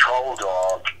a patrol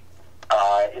dog,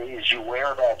 is you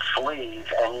wear that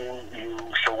sleeve, and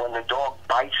so when the dog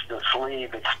bites the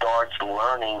sleeve, it starts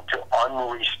learning to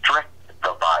unrestrict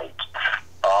the bite,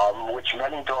 which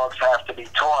many dogs have to be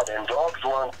taught. And dogs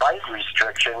learn bite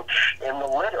restriction in the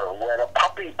litter. When a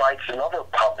puppy bites another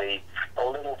puppy a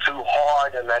little too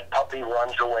hard and that puppy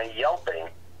runs away yelping,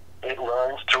 it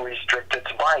learns to restrict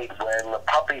its bite. When the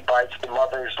puppy bites the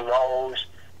mother's nose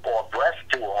or breast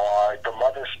too hard, the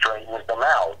mother straightens them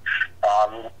out.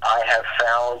 I have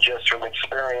found just from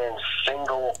experience,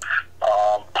 single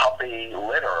puppy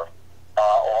litter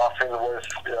often was,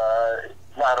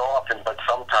 not often, but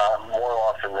sometimes more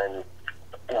often than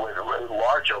with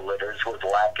larger litters, was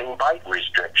lacking bite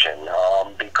restriction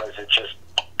because it just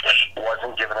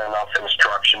wasn't given enough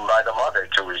instruction by the mother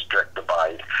to restrict the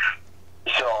bite.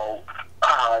 So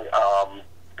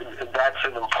that's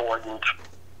an important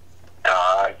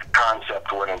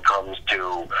concept when it comes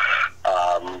to,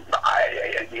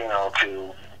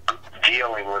 to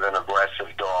dealing with an aggressive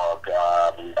dog.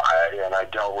 And I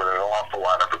dealt with an awful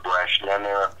lot of aggression, and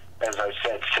there are, as I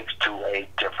said, 6 to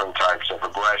 8 different types of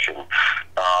aggression.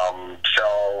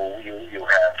 So you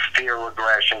have fear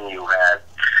aggression, you have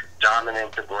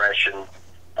dominant aggression,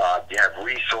 you have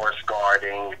resource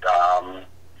guarding.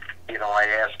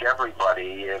 I ask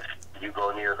everybody, if you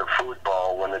go near the food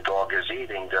bowl when the dog is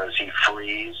eating, does he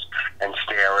freeze and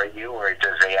stare at you, or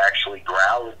does he actually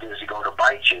growl, or does he go to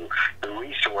bite you? The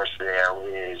resource there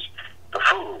is the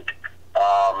food.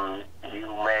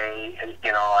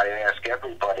 I ask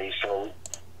everybody, so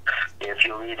if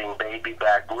you're eating baby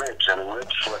back ribs and a rib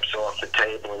slips off the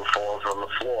table and falls on the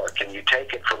floor, can you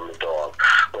take it from the dog?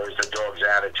 Or is the dog's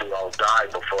attitude, I'll die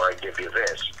before I give you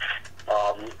this?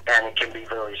 And it can be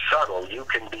very subtle. You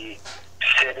can be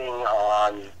sitting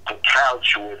on the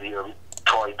couch with your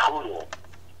toy poodle,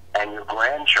 and your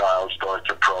grandchild starts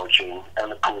approaching,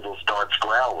 and the poodle starts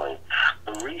growling.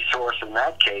 The resource in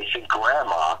that case is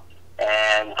grandma,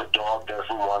 and the dog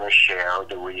doesn't want to share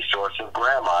the resource of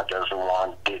grandma, doesn't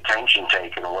want the attention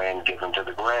taken away and given to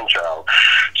the grandchild.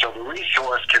 So the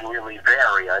resource can really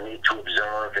vary. I need to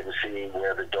observe and see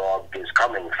where the dog is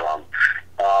coming from.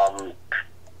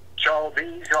 So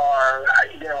these are,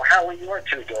 how are your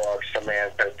 2 dogs,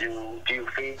 Samantha? Do you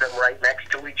feed them right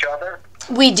next to each other?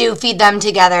 We do feed them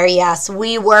together, yes.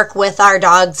 We work with our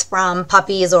dogs from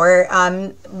puppies, or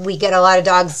we get a lot of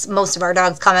dogs, most of our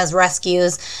dogs come as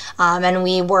rescues, and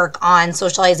we work on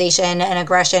socialization and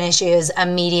aggression issues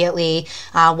immediately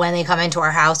when they come into our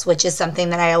house, which is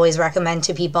something that I always recommend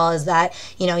to people, is that,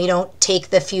 you don't take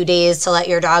the few days to let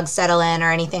your dog settle in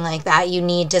or anything like that. You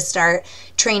need to start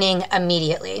training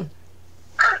immediately.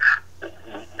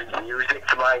 Music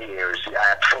to my ears,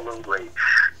 absolutely.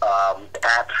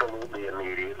 Absolutely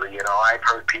immediately. I've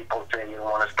heard people say you don't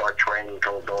want to start training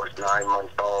until the dog's 9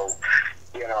 months old.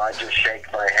 I just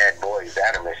shake my head. Boy, is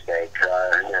that a mistake?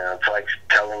 It's like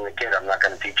telling the kid I'm not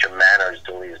going to teach him manners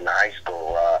till he's in high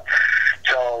school.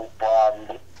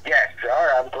 Yes, all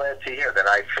right, I'm glad to hear that.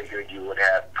 I figured you would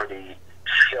have pretty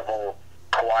civil,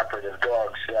 cooperative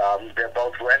dogs. They're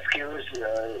both rescues,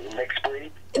 mixed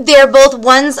breed? They're both,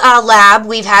 one's a lab.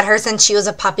 We've had her since she was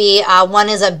a puppy. One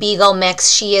is a beagle mix.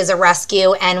 She is a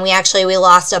rescue, and we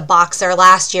lost a boxer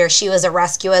last year. She was a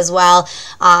rescue as well.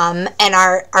 And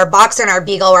our boxer and our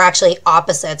beagle were actually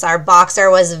opposites. Our boxer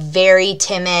was very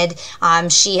timid.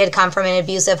 She had come from an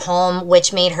abusive home,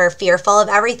 which made her fearful of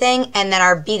everything. And then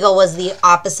our beagle was the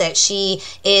opposite. She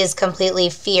is completely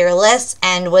fearless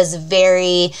and was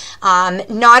very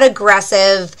not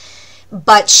aggressive,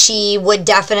 but she would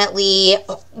definitely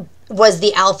was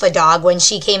the alpha dog when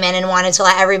she came in and wanted to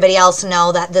let everybody else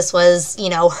know that this was,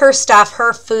 her stuff,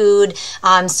 her food.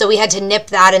 So we had to nip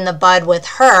that in the bud with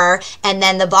her. And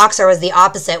then the boxer was the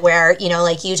opposite, where,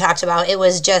 like you talked about,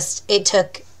 it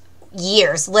took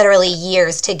years, literally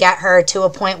years, to get her to a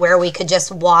point where we could just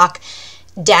walk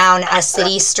down a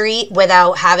city street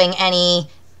without having any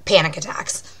panic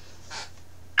attacks.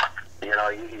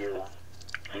 You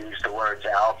use the words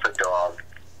alpha dog,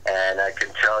 and I can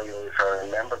tell you, if I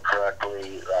remember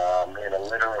correctly, in a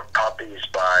litter of puppies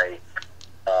by,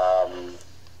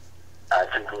 I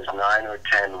think it was 9 or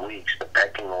 10 weeks, the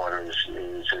pecking order is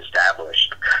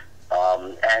established.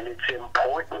 And it's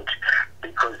important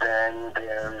because then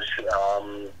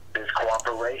there's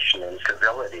cooperation and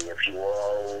civility if you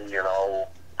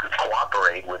all,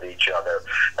 cooperate with each other,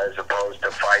 as opposed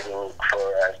to fighting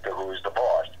as to who's the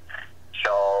boss.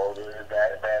 So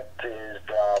that is,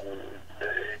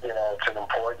 it's an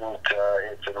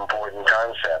important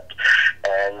concept.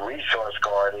 And resource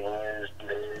guarding is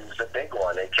a big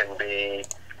one. It can be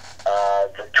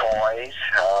the toys,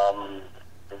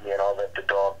 that the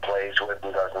dog plays with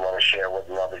and doesn't want to share with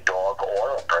another dog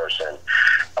or a person.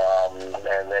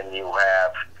 And then you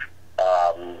have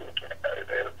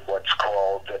what's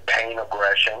called the pain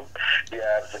aggression. You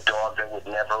have the dog that would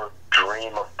never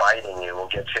dream of biting you, and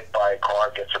gets hit by a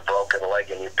car, gets a broken leg,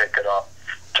 and you pick it up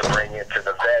to bring it to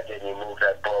the vet, and you move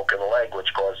that broken leg,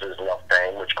 which causes enough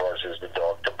pain, which causes the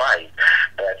dog to bite.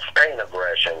 That's pain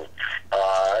aggression.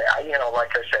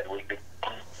 Like I said, we could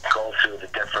go through the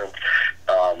different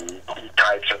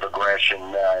types of aggression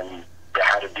and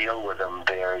how to deal with them.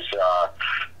 There's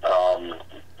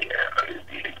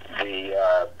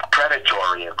the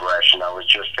predatory aggression. I was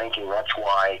just thinking that's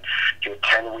why your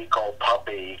 10-week-old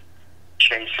puppy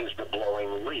chases the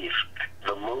blowing leaf.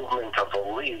 The movement of the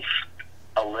leaf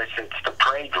elicits the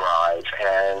prey drive,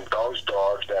 and those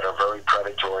dogs that are very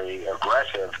predatory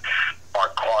aggressive are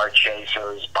car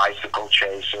chasers, bicycle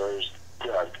chasers,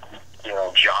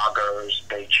 joggers.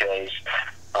 They chase.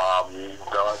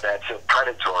 That's a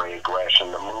predatory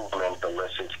aggression. The movement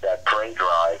elicits that prey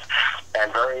drive,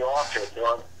 and very often,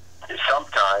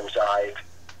 sometimes I've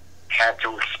had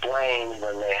to explain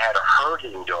when they had a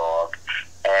herding dog,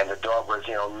 and the dog was,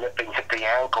 nipping at the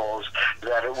ankles,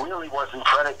 that it really wasn't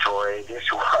predatory.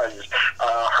 This was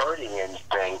a herding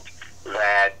instinct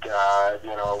that,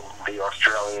 the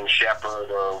Australian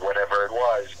Shepherd or whatever it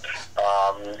was,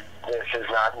 this is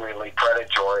not really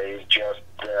predatory, just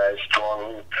a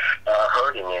strong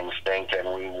herding instinct,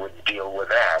 and we would deal with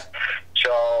that.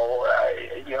 So,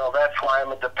 that's why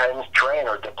I'm a depends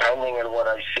trainer, depending on what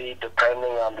I see,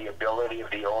 depending on the ability of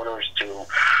the owners to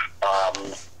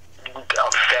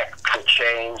affect the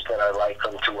change that I like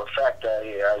them to affect.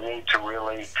 I need to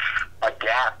really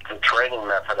adapt the training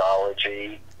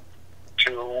methodology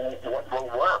to what will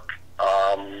work.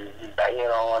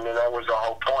 That was the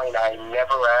whole point. I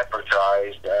never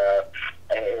advertised.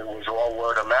 It was all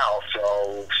word of mouth,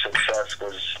 so success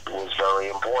was very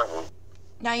important.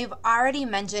 Now, you've already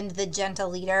mentioned the Gentle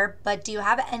Leader, but do you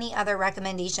have any other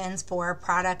recommendations for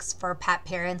products for pet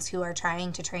parents who are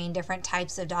trying to train different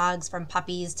types of dogs, from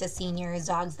puppies to seniors,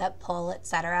 dogs that pull,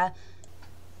 etc.?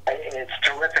 It's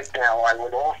terrific. Now, I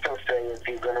would also say, if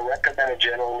you're going to recommend a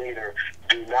Gentle Leader,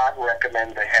 do not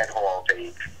recommend the head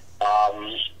halter.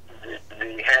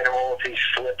 The head halter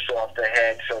slips off the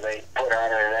head, so they put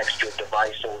on an extra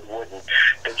device so it wouldn't.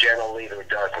 The Gentle Leader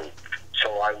doesn't. So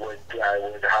I would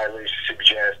highly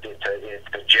suggest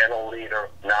it's the Gentle Leader,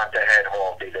 not the head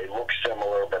halter. They look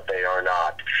similar, but they are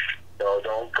not. So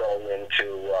don't go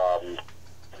into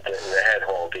the head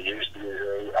halter.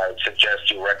 I would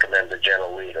suggest you recommend the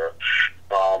Gentle Leader.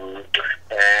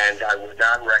 And I would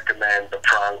not recommend the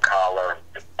prong collar.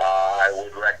 I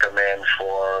would recommend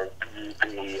for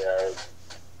the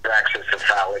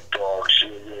brachycephalic dogs,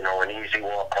 an easy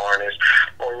walk harness,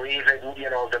 or even,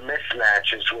 the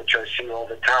mismatches, which I see all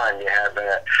the time. You have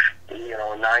a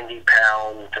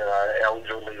 90-pound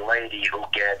elderly lady who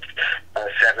gets a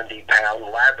 70-pound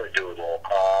labradoodle.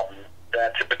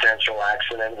 That's a potential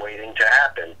accident waiting to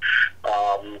happen.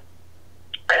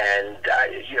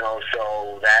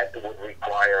 So that would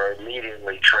require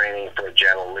immediately training for a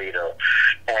Gentle Leader.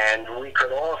 And we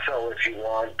could also, if you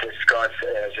want, discuss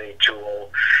as a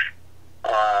tool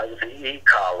the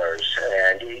e-collars.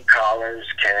 And e-collars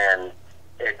can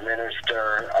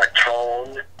administer a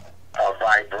tone, a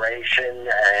vibration,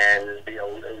 and the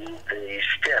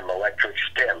stim, electric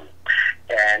stim.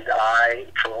 And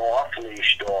for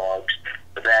off-leash dogs,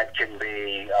 that can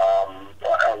be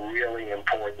a really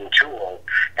important tool.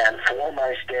 And for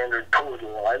my standard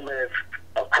poodle, I live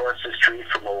across the street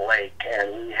from a lake,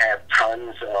 and we have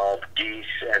tons of geese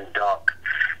and ducks,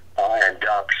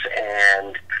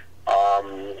 and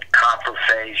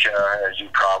coprophagia, as you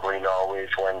probably know, is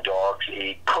when dogs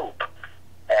eat poop.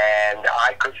 And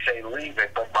I could say leave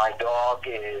it, but my dog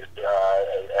is,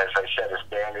 as I said, a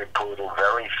standard poodle,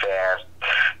 very fast,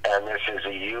 and this is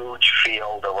a huge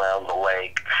field around the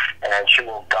lake, and she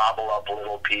will gobble up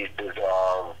little pieces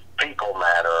of fecal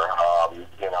matter,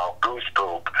 goose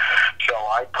poop. So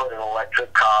I put an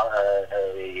electric collar,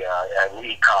 an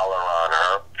e-collar on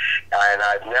her, and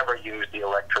I've never used the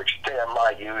electric stim.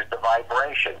 I use the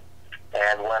vibration.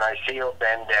 And when I see her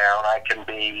bend down, I can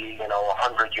be,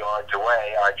 100 yards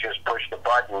away. I just push the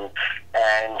button,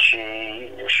 and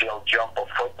she'll jump a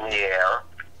foot in the air,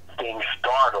 being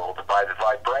startled by the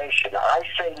vibration. I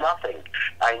say nothing.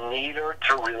 I need her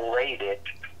to relate it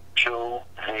to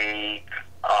the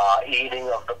eating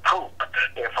of the poop.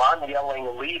 If I'm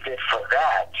yelling, leave it for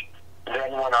that,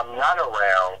 then when I'm not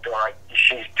around, or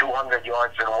she's 200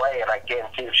 yards away and I can't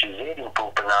see if she's eating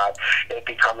poop or not, it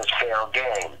becomes fair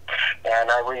game.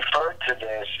 And I refer to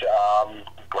this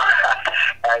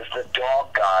as the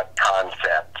dog god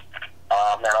concept.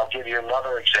 And I'll give you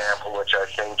another example, which I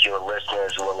think your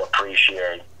listeners will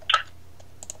appreciate.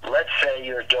 Let's say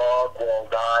your dog will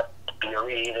not, you're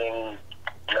eating,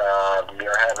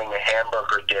 you're having a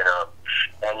hamburger dinner,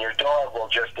 and your dog will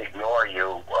just ignore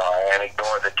you and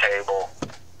ignore the table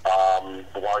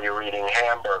while you're eating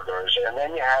hamburgers. And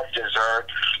then you have dessert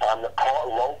on the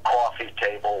low coffee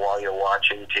table while you're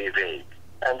watching TV.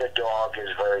 And the dog is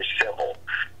very civil.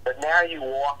 But now you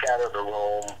walk out of the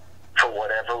room for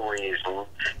whatever reason,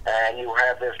 and you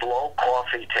have this low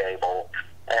coffee table,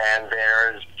 and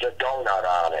there's a donut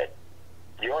on it.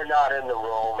 You're not in the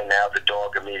room, and now the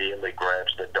dog immediately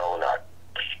grabs the donut.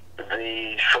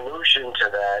 The solution to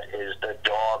that is the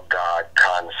dog god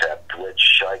concept,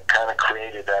 which I kind of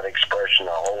created that expression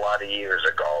a whole lot of years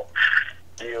ago.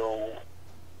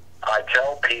 I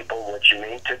tell people what you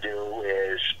need to do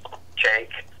is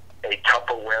take a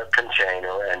Tupperware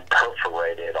container and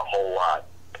perforate it a whole lot,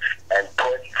 and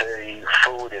put the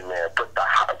food in there. Put the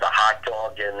hot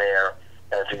dog in there.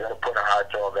 And if you're going to put a hot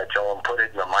dog, I tell them put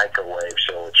it in the microwave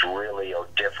so it's really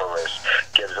odoriferous,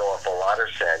 gives off a lot of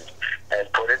scent,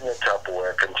 and put it in the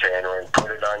Tupperware container and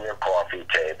put it on your coffee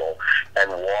table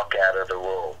and walk out of the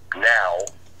room. Now,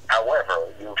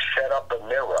 however, you've set up a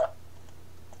mirror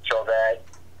so that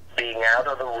being out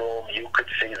of the room, you could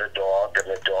see the dog, and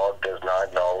the dog does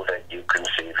not know that you can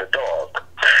see the dog.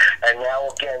 And now,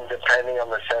 again, depending on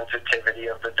the sensitivity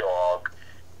of the dog,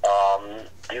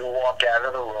 you walk out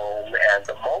of the room, and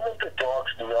the moment the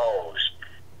dog's nose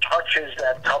touches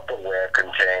that Tupperware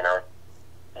container,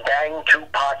 bang two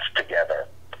pots together.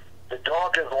 The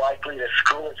dog is likely to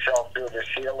screw itself through the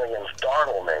ceiling in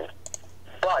startlement,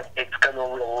 but it's going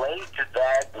to relate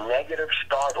that negative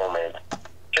startlement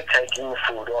to taking the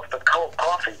food off the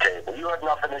coffee table. You have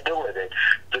nothing to do with it.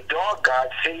 The dog god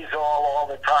sees all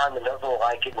the time and doesn't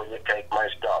like it when you take my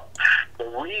stuff. The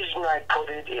reason I put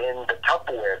it in the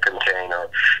Tupperware container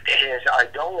is I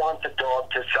don't want the dog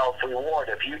to self-reward.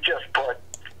 If you just put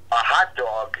a hot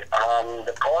dog on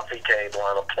the coffee table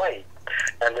on a plate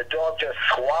and the dog just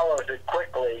swallows it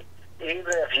quickly,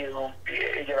 even if you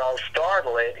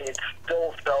startle it, it's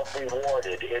still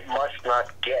self-rewarded. It must not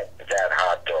get that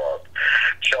hot dog.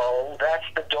 So that's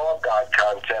the dog god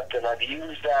concept, and I've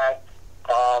used that,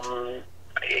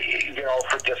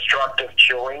 for destructive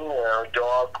chewing, where a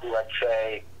dog, let's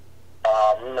say,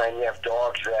 and you have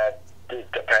dogs that,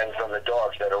 it depends on the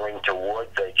dogs that are into wood,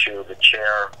 they chew the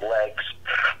chair legs,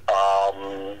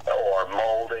 or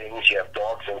moldings. You have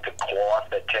dogs into cloth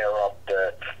that tear up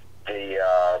the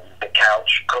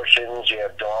couch cushions. You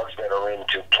have dogs that are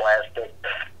into plastic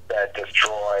that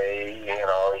destroy,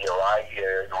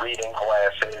 your reading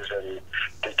glasses and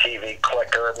the TV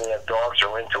clicker. And you have dogs who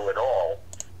are into it all.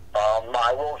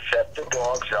 I will set the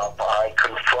dogs up. I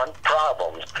confront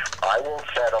problems. I will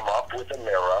set them up with a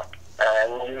mirror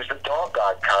and use the dog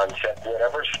god concept,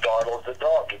 whatever startles the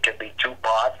dog. It could be two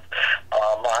pots.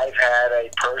 I've had a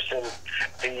person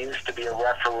who used to be a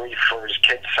referee for his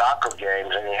kids' soccer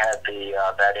games, and he had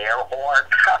that air horn.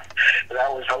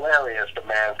 That was hilarious. The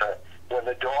man, when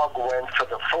the dog went for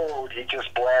the food, he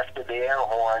just blasted the air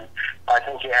horn. I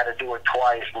think he had to do it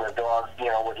twice, and the dog,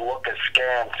 would look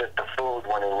askance at the food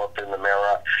when he looked in the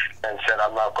mirror and said,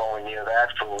 "I'm not going near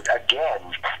that food."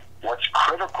 Again, what's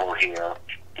critical here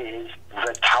is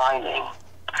the timing.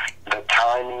 The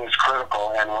timing is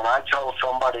critical, and when I tell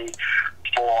somebody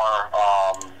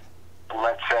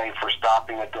let's say for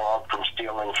stopping a dog from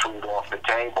stealing food off the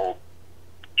table,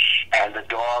 and the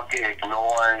dog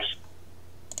ignores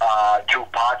two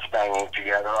pots banging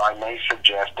together, I may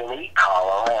suggest an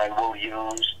e-collar, and we'll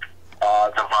use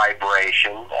the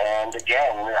vibration. And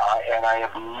again, I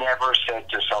have never said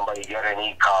to somebody, get an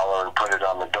e-collar and put it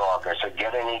on the dog. I said,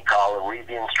 get an e-collar, read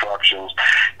the instructions,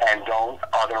 and don't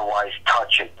otherwise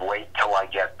touch it. Wait till I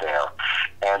get there.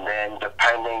 And then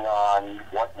depending on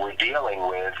what we're dealing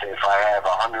with, if I have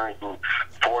a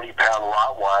 140-pound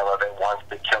Rottweiler that wants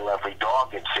to kill every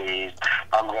dog it sees,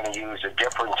 I'm going to use a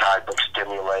different type of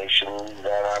stimulation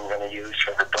than I'm going to use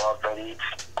for the dog that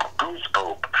eats goose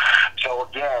poop. So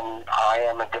again, I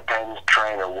am a depends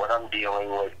trainer. What I'm dealing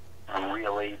with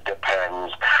really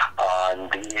depends on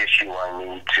the issue I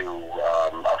need to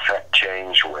affect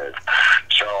change with.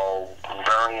 So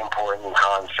very important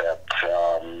concept.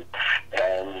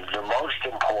 And the most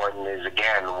important is,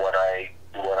 again, what I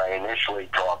initially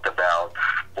talked about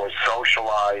was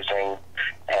socializing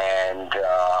and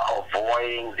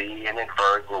avoiding the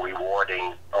inadvertent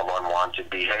rewarding of unwanted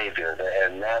behavior.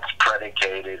 And that's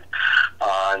predicated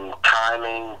on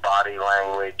timing, body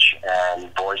language,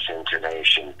 and voice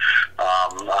intonation.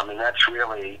 That's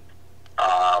really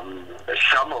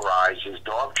summarizes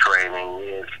dog training.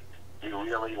 If you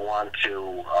really want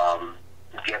to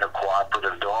get a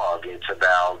cooperative dog, it's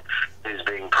about his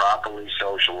being properly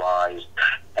socialized,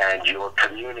 and you're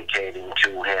communicating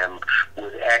to him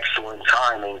with excellent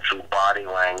timing through body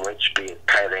language, be it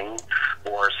petting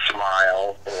or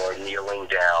smile or kneeling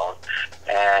down,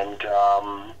 and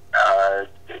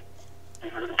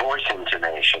voice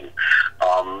intonation,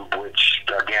 which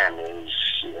again is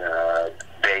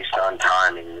based on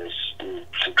timing.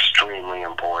 It's extremely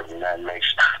important. That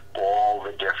makes all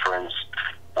the difference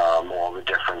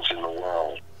in the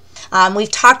world.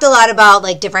 We've talked a lot about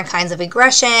like different kinds of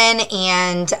aggression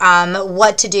and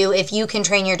what to do if you can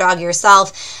train your dog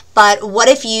yourself. But what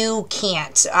if you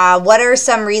can't? What are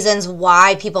some reasons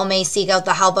why people may seek out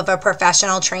the help of a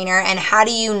professional trainer? And how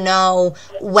do you know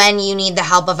when you need the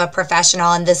help of a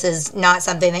professional and this is not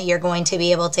something that you're going to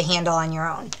be able to handle on your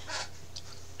own?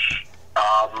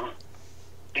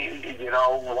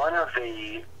 One of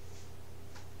the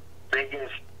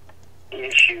biggest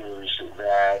issues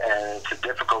and it's a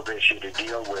difficult issue to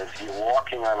deal with, you're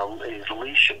walking on is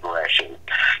leash aggression,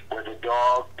 where the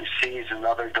dog sees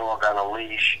another dog on a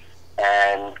leash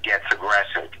and gets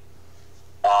aggressive.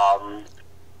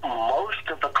 Most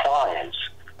of the clients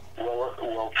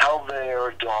will tell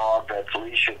their dog that's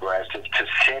leash aggressive to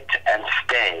sit and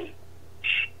stay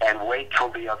and wait till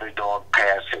the other dog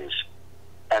passes.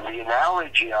 And the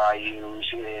analogy I use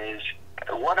is,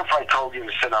 what if I told you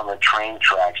to sit on the train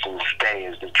tracks and stay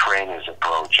as the train is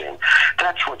approaching?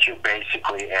 That's what you're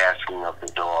basically asking of the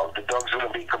dog. The dog's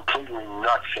going to be completely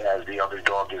nuts as the other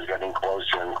dog is getting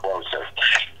closer and closer.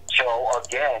 So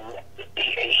again,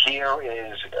 here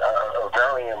is a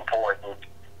very important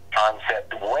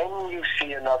concept. When you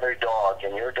see another dog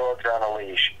and your dog's on a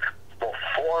leash,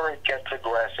 before it gets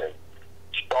aggressive,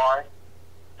 start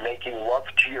making love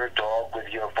to your dog with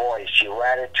your voice. Your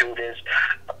attitude is,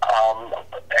 and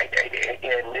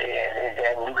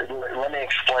let me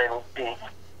explain,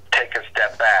 take a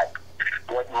step back.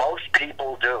 What most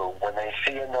people do when they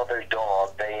see another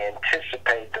dog, they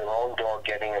anticipate their own dog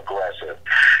getting aggressive.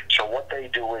 So what they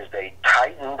do is they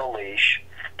tighten the leash,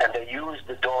 and they use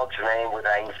the dog's name with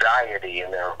anxiety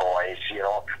in their voice,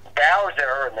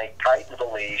 Bowser, and they tighten the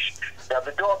leash. Now,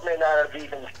 the dog may not have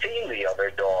even seen the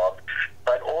other dog,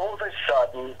 but all of a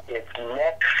sudden, its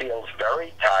neck feels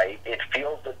very tight. It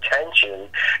feels the tension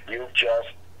you've just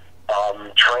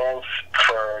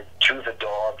transferred to the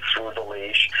dog through the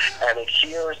leash, and it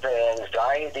hears the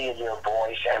anxiety in your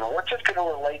voice. And what's it going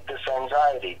to relate this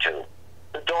anxiety to?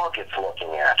 The dog it's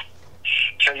looking at.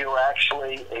 So you're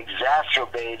actually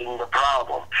exacerbating the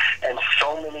problem. And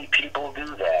so many people do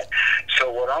that.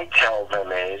 So what I tell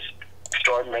them is,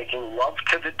 start making love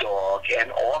to the dog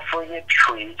and offering it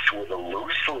treats with a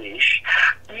loose leash.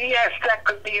 Yes, that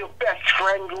could be your best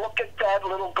friend. Look at that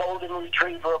little golden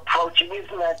retriever approaching.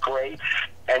 Isn't that great?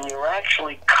 And you're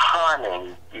actually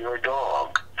conning your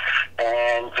dog.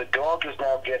 And the dog is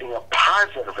now getting a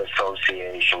positive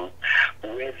association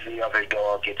with the other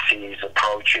dog it sees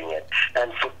approaching it.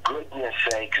 And for goodness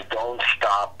sakes, don't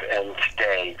stop and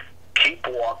stay. Keep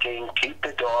walking, keep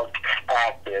the dog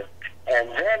active. And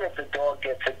then if the dog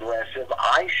gets aggressive,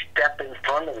 I step in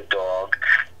front of the dog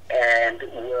and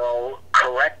will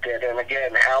correct it. And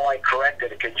again, how I correct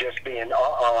it, it could just be an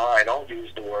I don't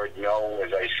use the word no.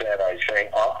 As I said, I say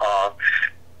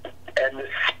And the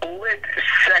split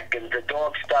second the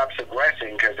dog stops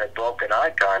aggressing because I've broken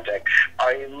eye contact,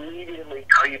 I immediately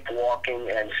keep walking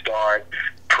and start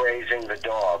praising the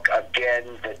dog. Again,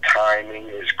 the timing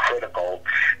is critical,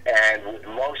 and with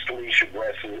most leash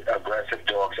aggressive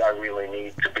dogs, I really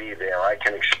need to be there. I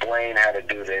can explain how to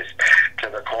do this to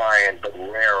the client, but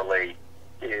rarely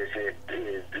is it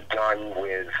done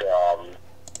with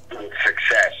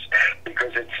success,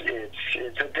 because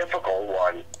it's a difficult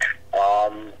one.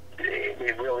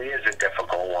 It really is a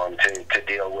difficult one to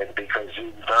deal with, because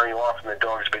very often the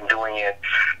dog's been doing it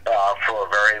for a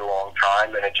very long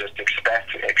time, and it just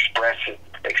expects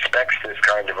this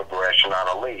kind of aggression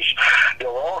on a leash.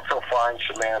 You'll also find,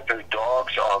 Samantha,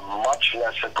 dogs are much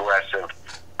less aggressive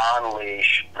on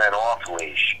leash than off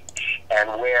leash.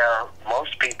 And where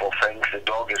most people think the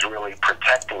dog is really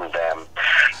protecting them,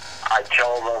 I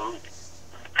tell them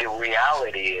the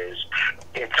reality is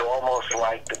it's almost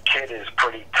like the kid is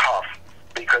pretty tough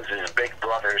because his big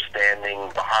brother's standing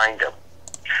behind him.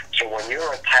 So when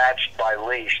you're attached by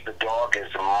leash, the dog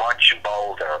is much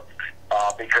bolder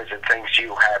because it thinks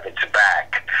you have its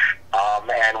back.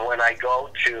 And when I go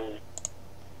to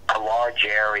a large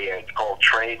area. It's called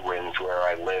trade winds where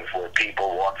I live, where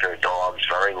people walk their dogs,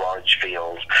 very large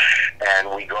fields,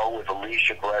 and we go with a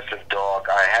leash-aggressive dog.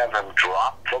 I have them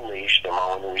drop the leash the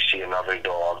moment we see another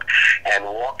dog and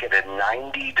walk at a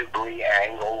 90-degree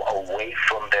angle away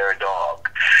from their dog.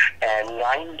 And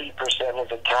 90% of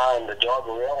the time, the dog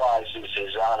realizes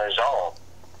he's on his own.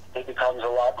 He becomes a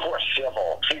lot more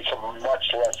civil. He's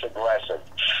much less aggressive.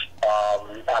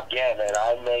 Again, and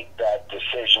I make that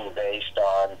decision based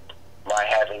on my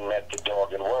having met the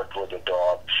dog and worked with the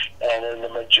dog. And in the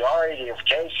majority of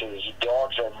cases,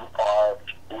 dogs are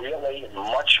really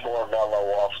much more mellow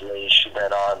off-leash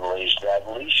than on-leash.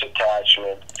 That leash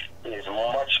attachment is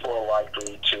much more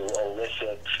likely to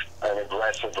elicit an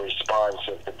aggressive response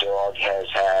if the dog has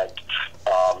had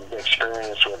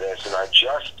experience with this. And I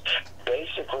just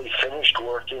basically finished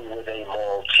working with a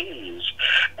Maltese,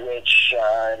 which,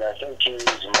 and I think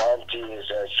Monty is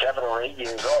 7 or 8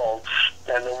 years old,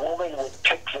 and the woman would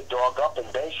pick the dog up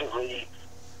and basically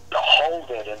hold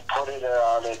it and put it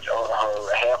on it, or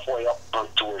her halfway up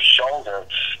to her shoulder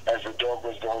as the dog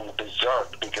was going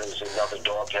berserk because another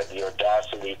dog had the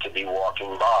audacity to be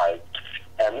walking by.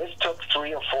 And this took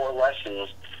 3 or 4 lessons,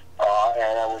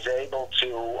 and I was able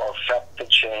to affect the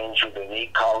change with an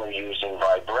e-collar using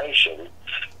vibration.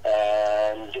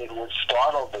 And it would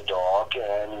startle the dog,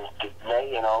 and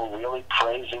really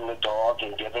praising the dog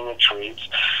and giving it treats.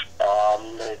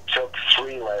 It took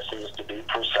 3 lessons to be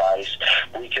precise.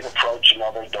 We can approach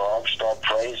another dog, start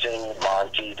praising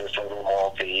Monty, this little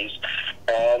Maltese,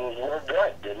 and we're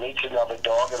good. It meets another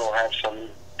dog, it'll have some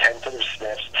tentative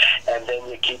sniffs, and then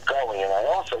you keep going. And I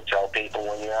also tell people,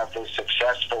 when you have this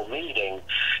successful meeting,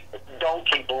 don't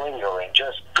keep lingering.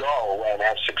 Just go and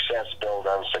have success build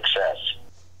on success.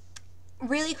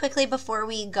 Really quickly before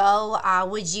we go,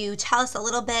 would you tell us a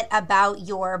little bit about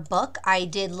your book? I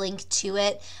did link to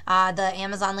it, the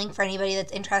Amazon link for anybody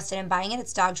that's interested in buying it.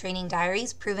 It's Dog Training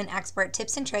Diaries, Proven Expert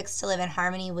Tips and Tricks to Live in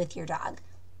Harmony with Your Dog.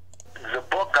 The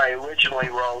book I originally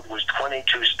wrote was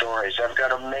 22 stories. I've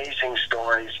got amazing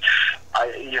stories.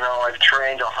 I've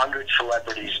trained 100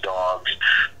 celebrities' dogs,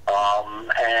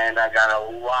 and I got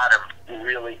a lot of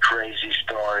really crazy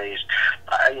stories.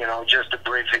 Just a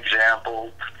brief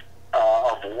example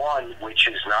of one, which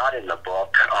is not in the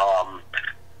book,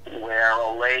 where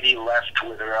a lady left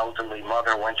with her elderly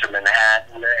mother, went to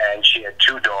Manhattan, and she had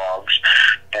 2 dogs,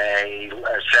 a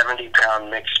 70-pound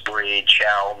mixed breed,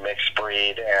 chow mixed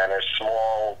breed, and a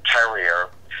small terrier.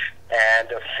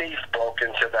 And a thief broke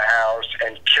into the house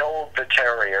and killed the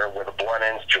terrier with a blunt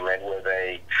instrument, with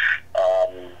a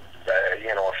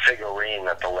figurine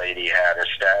that the lady had,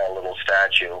 a little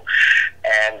statue.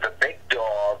 And the big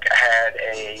dog had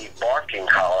a barking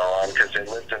collar on because they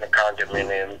lived in a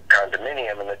condominium,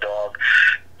 and the dog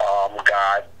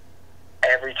got,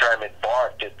 every time it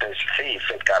barked at this thief,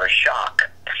 it got a shock.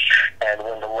 And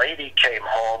when the lady came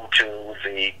home to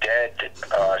the dead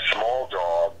small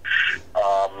dog,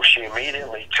 she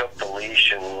immediately took the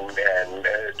leash and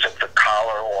took the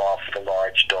collar off the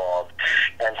large dog.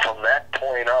 And from that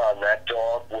point on, that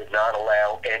dog would not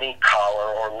allow any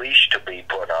collar or leash to be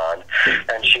put on.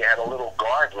 And she had a little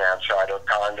garden outside her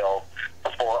condo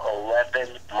for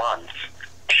 11 months.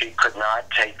 She could not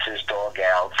take this dog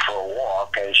out for a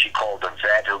walk, and she called a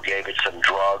vet who gave it some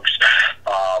drugs,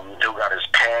 who got his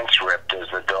pants ripped as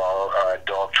the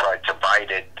dog tried to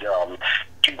bite it.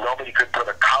 Nobody could put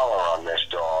a collar on this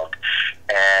dog,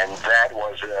 and that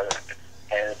was a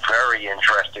very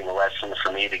interesting lesson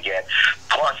for me to get.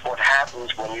 Plus, what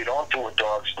happens when you don't do a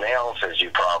dog's nails, as you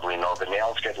probably know, the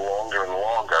nails get longer and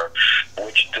longer,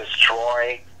 which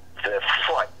destroy the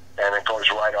foot, and it goes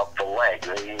right up the leg.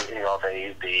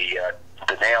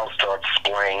 The nails start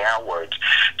splaying outwards.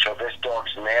 So this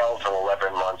dog's nails in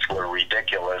 11 months were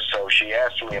ridiculous. So she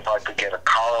asked me if I could get a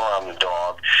collar on the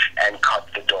dog and cut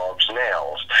the dog's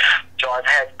nails. So I've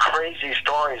had crazy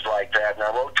stories like that, and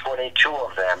I wrote 22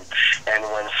 of them. And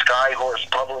when Skyhorse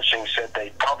Publishing said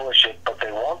they'd publish it, but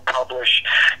they won't publish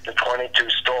the 22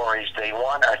 stories, they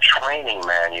want a training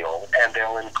manual, and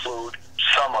they'll include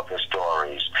some of the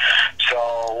stories.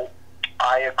 So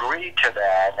I agreed to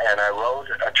that, and I wrote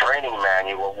a training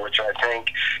manual, which I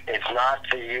think it's not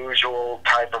the usual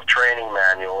type of training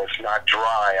manual. It's not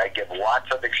dry. I give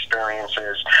lots of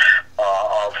experiences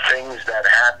of things that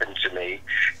happened to me,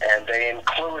 and they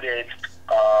included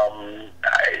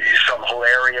some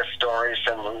hilarious stories,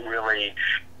 some really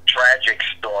tragic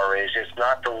stories. It's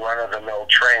not the run-of-the-mill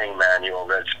training manual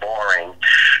that's boring.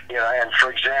 And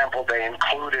for example, they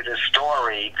included a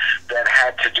story that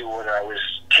had to do with what I was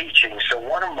teaching. So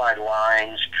one of my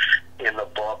lines in the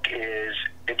book is,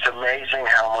 It's amazing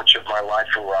how much of my life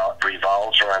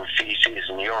revolves around feces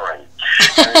and urine.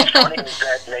 And as funny as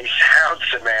that may sound,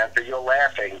 Samantha, you're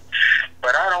laughing,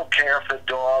 but I don't care if the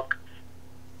dog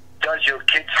does your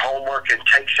kid's homework and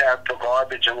takes out the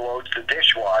garbage and loads the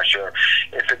dishwasher.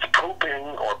 If it's pooping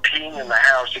or peeing in the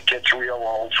house, it gets real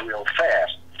old real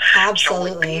fast.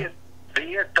 Absolutely. So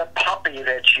be it the puppy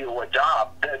that you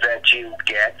adopt, that you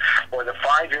get, or the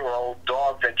 5-year-old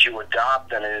dog that you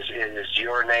adopt and is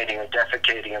urinating or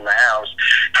defecating in the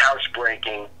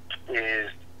housebreaking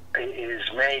is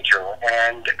major.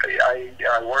 And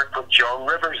I worked with Joan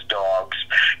Rivers' dogs,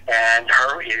 and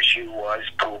her issue was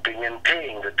pooping and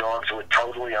peeing. The dogs were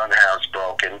totally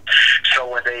unhousebroken. So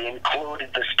when they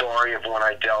included the story of when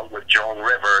I dealt with Joan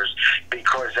Rivers,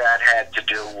 because that had to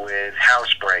do with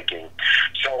housebreaking.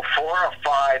 So 4 or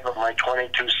 5 of my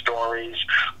 22 stories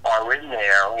are in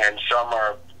there, and some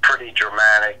are pretty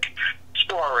dramatic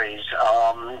stories.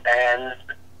 And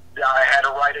I had to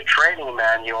write a training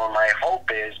manual, and my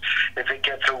hope is if it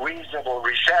gets a reasonable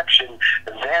reception,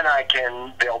 then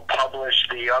they'll publish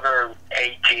the other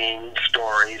 18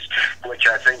 stories, which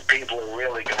I think people are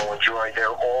really going to enjoy. They're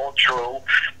all true.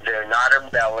 They're not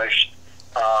embellished.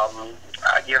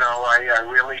 I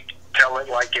really tell it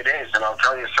like it is, and I'll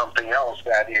tell you something else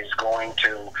that is going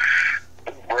to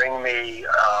bring me,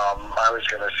 I was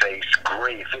going to say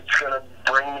grief. It's going to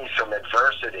bring me some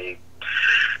adversity.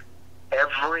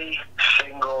 Every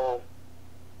single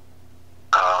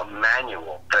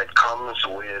manual that comes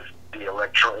with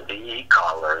the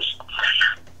e-collars,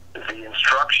 the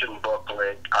instruction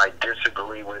booklet, I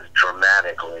disagree with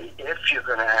dramatically. If you're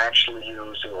going to actually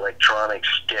use electronic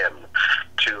stim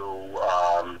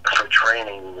for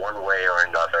training one way or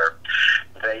another,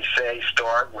 they say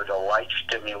start with a light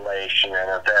stimulation, and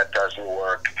if that doesn't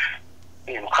work,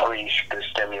 increase the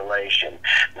stimulation.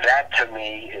 That to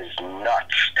me is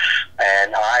nuts.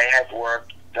 And I haven't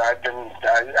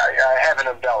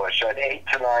embellished. I had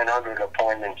 800 to 900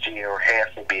 appointments a year,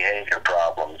 half the behavior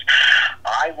problems.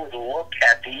 I would look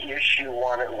at the issue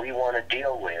we want to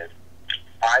deal with.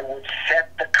 I would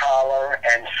set the collar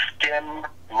and stim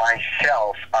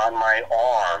myself on my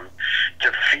arm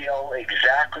to feel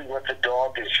exactly what the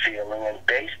dog is feeling, and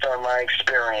based on my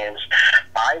experience,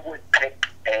 I would pick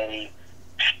a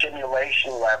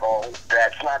stimulation level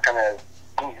that's not going to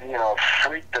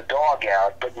freak the dog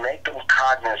out, but make them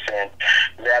cognizant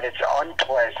that it's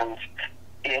unpleasant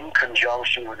in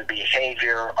conjunction with the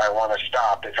behavior I want to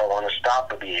stop, if I want to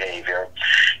stop a behavior.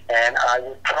 And I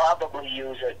would probably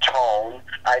use a tone.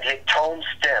 I'd hit tone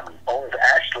stim. Or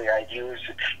actually, I'd use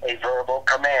a verbal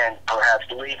command, perhaps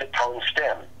leave it tone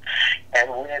stim. And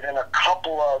within a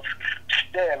couple of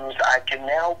stims, I can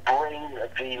now bring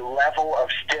the level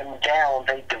of stim down.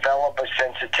 They develop a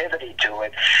sensitivity to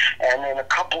it. And in a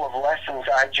couple of lessons,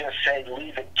 I just say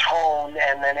leave it tone,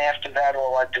 and then after that,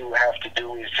 all I have to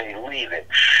do is say leave it.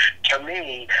 To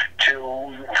me,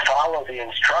 to follow the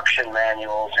instruction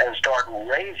manuals and start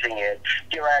raising it,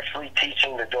 you're actually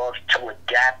teaching the dogs to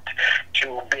adapt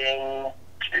to being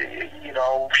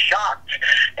shocked.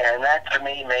 And that to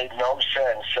me made no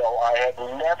sense. So I had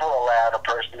never allowed a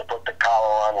person to put the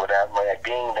collar on without my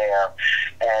being there.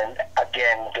 And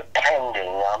again,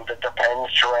 I'm the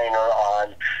depends trainer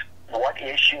on what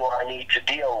issue I need to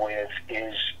deal with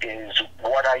is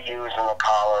what I use in the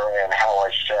collar and how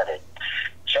I set it.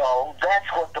 So that's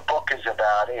what the book is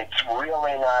about. It's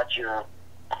really not your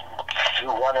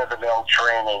one-of-the-mill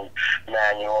training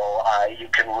manual. You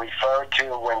can refer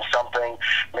to when something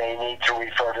may need to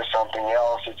refer to something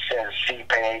else. It says see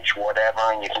page, whatever,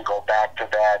 and you can go back to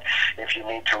that if you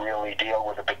need to really deal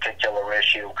with a particular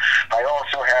issue. I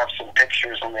also have some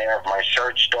pictures in there of my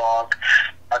search dog.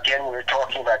 Again, we were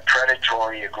talking about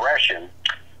predatory aggression.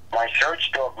 My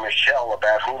search dog, Michelle,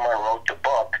 about whom I wrote the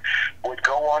book, would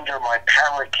go under my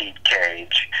parakeet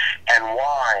cage and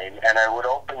whine, and I would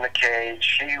open the cage.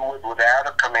 She would, without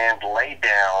a command, lay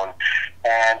down,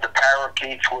 and the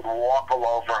parakeets would walk all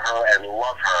over her and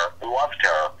loved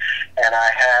her. And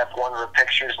I have one of the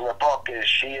pictures in the book is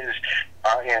she is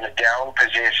in a down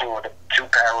position with 2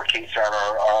 parakeets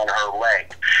on her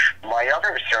leg. My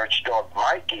other search dog,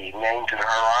 Mikey, named in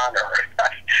her honor,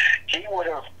 he would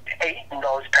have eaten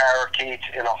those parakeets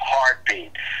in a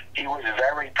heartbeat. He was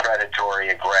very predatory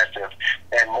aggressive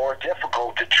and more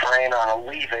difficult to train on a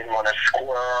leave-in when a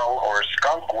squirrel or a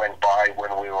skunk went by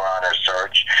when we were on a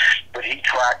search. But he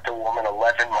tracked a woman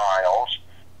 11 miles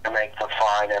to make the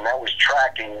find, and that was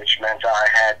tracking, which meant I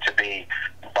had to be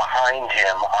behind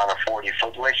him on a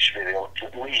 40-foot leash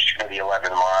for the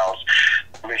 11 miles.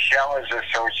 Michelle, as a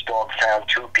search dog, found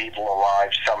 2 people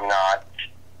alive, some not,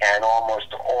 and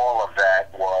almost all of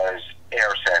that was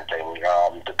air scenting.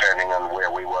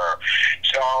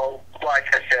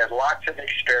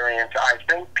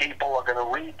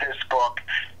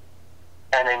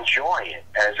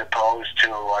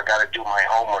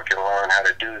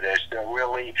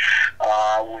 really,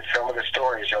 with some of the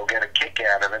stories, they'll get a kick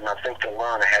out of it, and I think they'll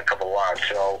learn a heck of a lot.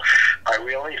 So I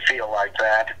really feel like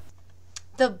that.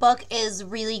 The book is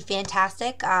really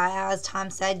fantastic. As Tom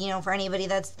said, for anybody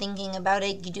that's thinking about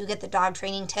it, you do get the dog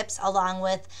training tips along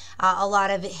with a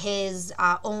lot of his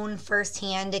own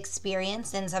firsthand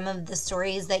experience and some of the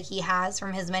stories that he has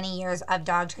from his many years of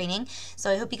dog training. So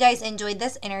I hope you guys enjoyed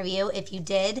this interview. If you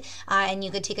did, and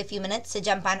you could take a few minutes to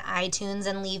jump on iTunes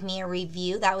and leave me a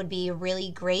review, that would be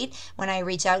really great. When I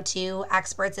reach out to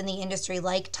experts in the industry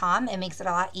like Tom, it makes it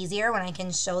a lot easier when I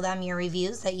can show them your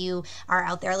reviews that you are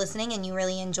out there listening and you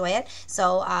really enjoy it.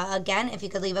 So again, if you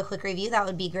could leave a quick review, that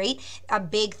would be great. A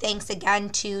big thanks again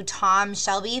to Tom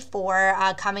Shelby for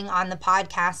coming on the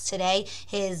podcast today.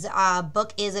 His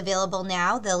book is available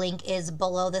now. The link is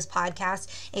below this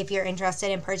podcast. If you're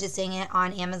interested in purchasing it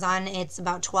on Amazon, it's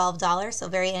about $12, so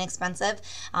very inexpensive.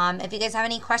 If you guys have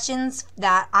any questions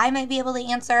that I might be able to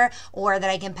answer or that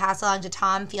I can pass along to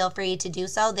Tom, feel free to do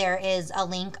so. There is a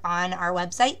link on our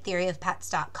website,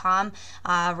 theoryofpets.com,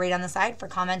 right on the side for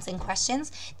comments and questions.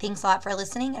 Thanks a lot for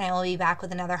listening, and I will be back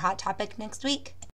with another hot topic next week.